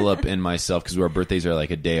for Philip and myself because our birthdays are like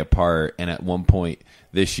a day apart. And at one point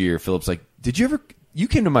this year, Philip's like, you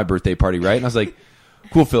came to my birthday party, right? And I was like,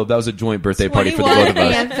 cool, Philip, that was a joint birthday party for the both of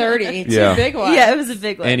us. And 30. Yeah. Two big ones. Yeah, it was a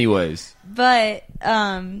big one. Anyways. But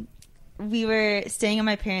we were staying at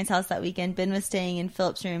my parents' house that weekend. Ben was staying in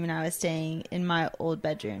Philip's room, and I was staying in my old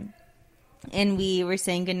bedroom. And we were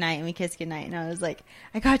saying goodnight, and we kissed goodnight. And I was like,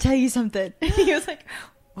 I gotta tell you something. And he was like,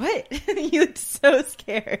 what? He looked so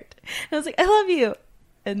scared. And I was like, I love you.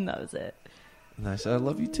 And that was it. And I said, I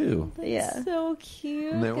love you too. Yeah. So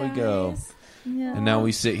cute. And there we go. Yeah. And now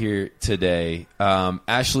we sit here today.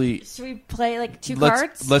 Ashley, Should we play like two let's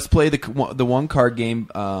cards? let's play the one card game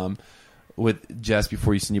with Jess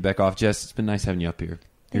before you send you back off. Jess, it's been nice having you up here.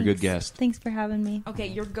 You're a good guest. Thanks for having me. Okay,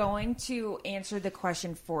 you're going to answer the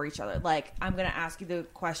question for each other. Like, I'm going to ask you the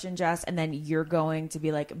question, Jess, and then you're going to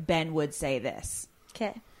be like, Ben would say this.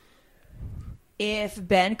 Okay. If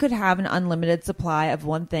Ben could have an unlimited supply of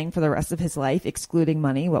one thing for the rest of his life, excluding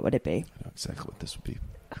money, what would it be? I know exactly what this would be.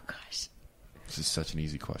 Oh, gosh. This is such an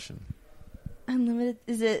easy question. Unlimited.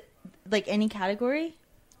 Is it like any category?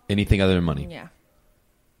 Anything other than money? Yeah.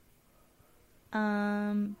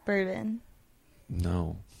 Bourbon.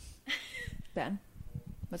 No. Ben,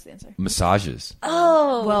 what's the answer? Massages.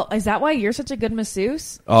 Oh. Well, is that why you're such a good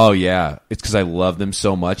masseuse? Oh, yeah. It's because I love them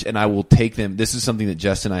so much, and I will take them. This is something that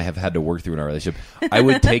Jess and I have had to work through in our relationship. I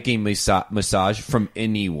would take a massage from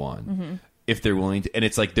anyone if they're willing to. And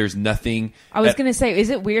it's like there's nothing. I was going to say, is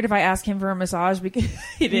it weird if I ask him for a massage? Because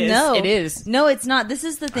it is. No, it is. No, it's not. This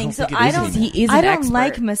is the thing. I don't think it is He is an I don't expert.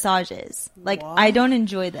 like massages. Like, I don't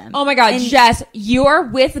enjoy them. Oh my God, And- Jess, you're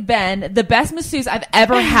with Ben, the best masseuse I've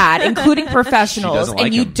ever had, including professionals, doesn't like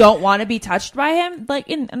and you him. don't want to be touched by him, like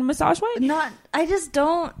in a massage way? Not. I just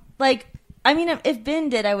don't like. I mean, if Ben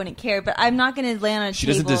did, I wouldn't care. But I'm not going to lay on a She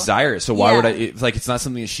table. doesn't desire it, so why Yeah. would I? It's like it's not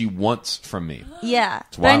something that she wants from me. Yeah,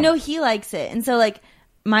 It's but I wild. know he likes it, and so like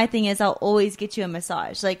my thing is, I'll always get you a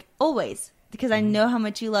massage, like always, because I know how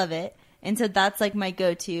much you love it, and so that's like my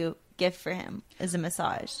go-to gift for him is a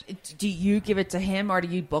massage. Do you give it to him or do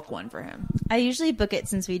you book one for him? I usually book it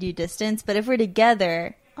since we do distance, but if we're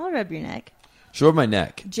together, I'll rub your neck. Show her my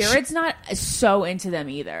neck. Jared's not so into them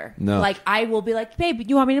either. No. Like, I will be like, babe,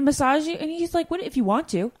 you want me to massage you? And he's like, what if you want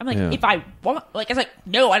to? I'm like, Yeah. if I want. Like, I was like,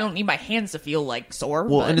 no, I don't need my hands to feel like sore.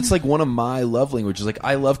 Well, but- and it's like one of my love languages. Like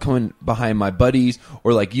I love coming behind my buddies,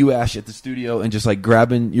 or like you, Ash, at the studio, and just like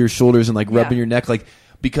grabbing your shoulders and like rubbing your neck, like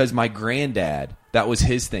because my granddad, that was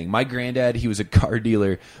his thing. My granddad, he was a car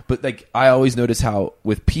dealer, but like I always notice how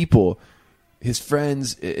with people, his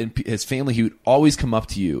friends and his family, he would always come up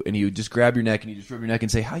to you and he would just grab your neck and he just rub your neck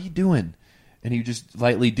and say, "How you doing?" And he would just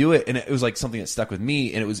lightly do it, and it was like something that stuck with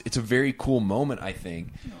me, and it's a very cool moment, I think.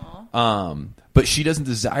 But she doesn't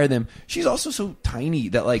desire them. She's also so tiny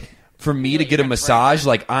that like for me to get a massage,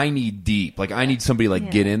 like I need deep, like I need somebody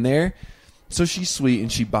like get in there. So she's sweet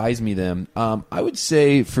and she buys me them. I would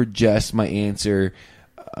say for Jess, my answer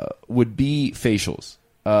would be facials.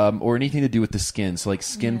 Or anything to do with the skin, so like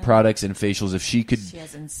skin products and facials. If she could, she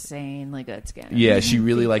has insanely good skin. yeah, she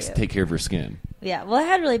really likes to take care of her skin. Yeah, well, I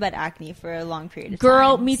had really bad acne for a long period of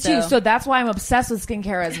Girl, time. me too. So that's why I'm obsessed with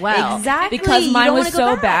skincare as well. Exactly. Because You mine don't was wanna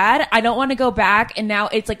so go back. bad. I don't want to go back. And now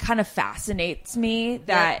it's like kind of fascinates me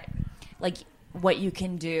that like what you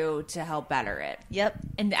can do to help better it. Yep.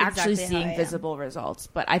 And That's actually exactly how I seeing am. visible results.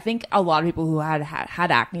 But I think a lot of people who had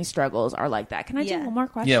acne struggles are like that. Can I do one more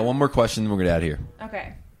question? Yeah, one more question, then we're gonna out of here.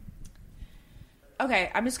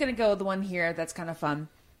 Okay, I'm just going to go with the one here that's kind of fun.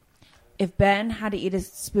 If Ben had to eat a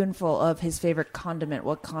spoonful of his favorite condiment,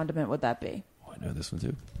 what condiment would that be? Oh, I know this one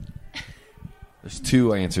too. There's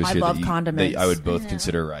two answers I here love that condiments. I would both I know.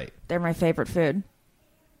 consider right. They're my favorite food.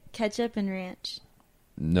 Ketchup and ranch.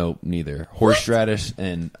 Nope, neither. Horseradish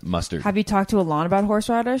and mustard. Have you talked to Alon about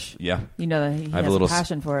horseradish? Yeah, You know that he I have has a little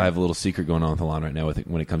passion for it. I have a little secret going on with Alon right now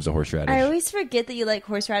when it comes to horseradish. I always forget that you like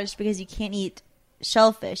horseradish because you can't eat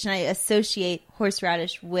shellfish, and I associate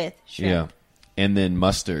horseradish with shrimp. Yeah. And then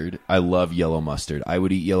mustard. I love yellow mustard. I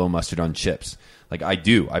would eat yellow mustard on chips. Like I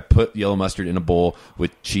do. I put yellow mustard in a bowl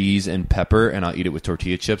with cheese and pepper, and I'll eat it with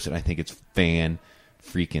tortilla chips, and I think it's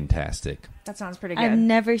fan-freaking-tastic. That sounds pretty good. I've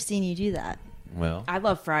never seen you do that. Well, I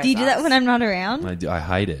love fries. Do you do that when I'm not around? I do. I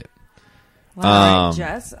hide it. All right,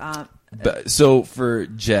 Jess. But so for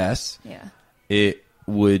Jess, Yeah. it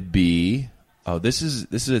would be. Oh, this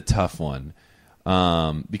is a tough one,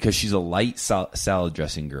 because she's a light salad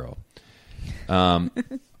dressing girl.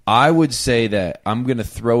 I would say that I'm going to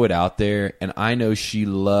throw it out there, and I know she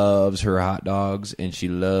loves her hot dogs, and she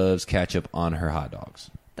loves ketchup on her hot dogs.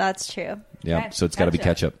 That's true. Yeah, Okay, so it's got to be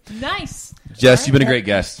ketchup. Nice. Jess, you've been a great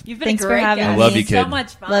guest. You've been Thanks a for great having guest. I love you, So kid.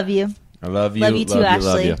 much fun. Love you. I love you. Love you too,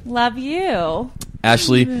 Ashley. Love you. Love you.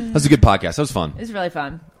 Ashley, that was a good podcast. That was fun. It was really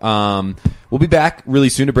fun. We'll be back really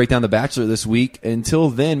soon to break down The Bachelor this week. Until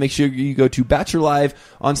then, make sure you go to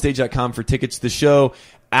bachelorliveonstage.com for tickets to the show.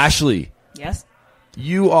 Ashley. Yes.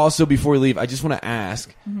 You also, before we leave, I just want to ask,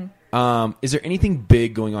 is there anything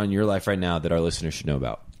big going on in your life right now that our listeners should know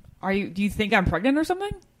about? Do you think I'm pregnant or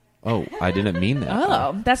something? Oh, I didn't mean that.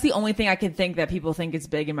 Oh, that's the only thing I can think that people think is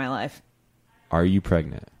big in my life. Are you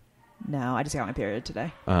pregnant? No, I just got my period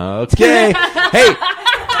today. Okay. Hey,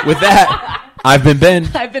 with that, I've been Ben.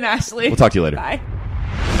 I've been Ashley. We'll talk to you later. Bye.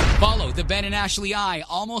 Follow the Ben and Ashley I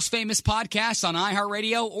Almost Famous podcast on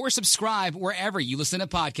iHeartRadio or subscribe wherever you listen to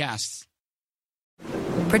podcasts.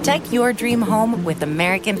 Protect your dream home with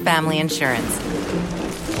American Family Insurance.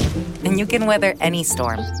 And you can weather any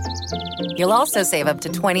storm. You'll also save up to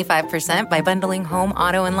 25% by bundling home,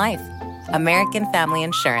 auto, and life. American Family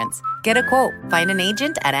Insurance. Get a quote. Find an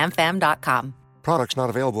agent at amfam.com. Products not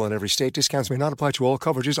available in every state. Discounts may not apply to all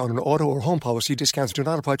coverages on an auto or home policy. Discounts do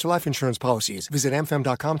not apply to life insurance policies. Visit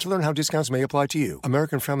amfam.com to learn how discounts may apply to you.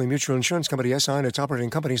 American Family Mutual Insurance Company, SI, and its operating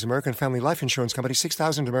companies, American Family Life Insurance Company,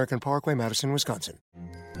 6000 American Parkway, Madison, Wisconsin.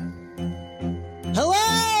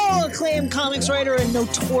 Hello, acclaimed comics writer and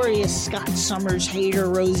notorious Scott Summers hater,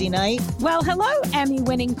 Rosie Knight. Well, hello,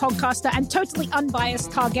 Emmy-winning podcaster and totally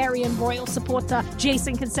unbiased Targaryen royal supporter,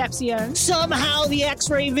 Jason Concepcion. Somehow the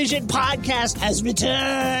X-Ray Vision podcast has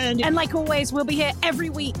returned. And like always, we'll be here every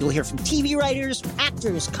week. You'll hear from TV writers,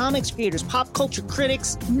 actors, comics creators, pop culture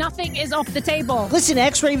critics. Nothing is off the table. Listen to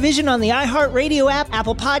X-Ray Vision on the iHeartRadio app,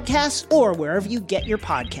 Apple Podcasts, or wherever you get your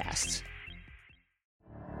podcasts.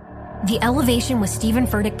 The Elevation with Stephen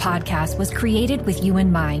Furtick podcast was created with you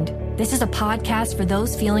in mind. This is a podcast for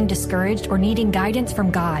those feeling discouraged or needing guidance from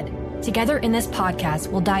God. Together in this podcast,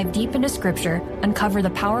 we'll dive deep into Scripture, uncover the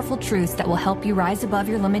powerful truths that will help you rise above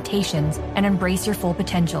your limitations and embrace your full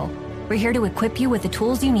potential. We're here to equip you with the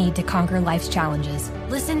tools you need to conquer life's challenges.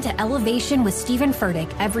 Listen to Elevation with Stephen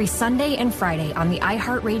Furtick every Sunday and Friday on the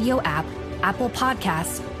iHeartRadio app, Apple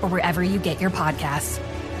Podcasts, or wherever you get your podcasts.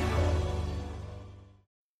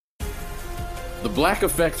 The Black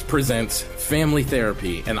Effect presents Family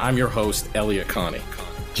Therapy, and I'm your host, Elliot Connie.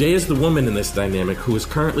 Jay is the woman in this dynamic who is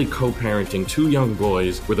currently co-parenting 2 young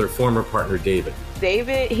boys with her former partner, David.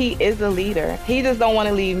 David, he is a leader. He just don't want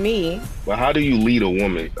to leave me. But how do you lead a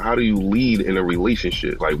woman? How do you lead in a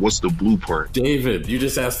relationship? Like, what's the blueprint? David, you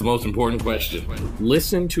just asked the most important question.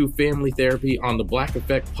 Listen to Family Therapy on the Black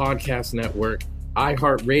Effect Podcast Network,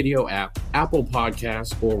 iHeartRadio app, Apple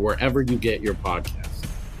Podcasts, or wherever you get your podcasts.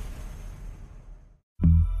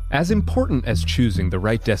 As important as choosing the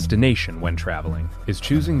right destination when traveling is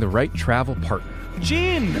choosing the right travel partner.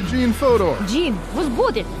 Gene Fodor. Gene, was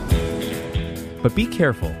good. But be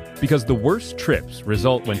careful, because the worst trips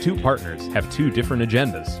result when 2 partners have 2 different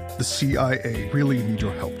agendas. The CIA really need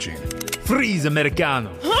your help, Gene. Freeze,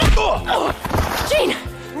 Americano. Gene,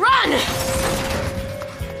 run!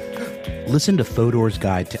 Listen to Fodor's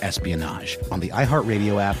Guide to Espionage on the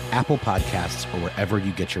iHeartRadio app, Apple Podcasts, or wherever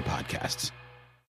you get your podcasts.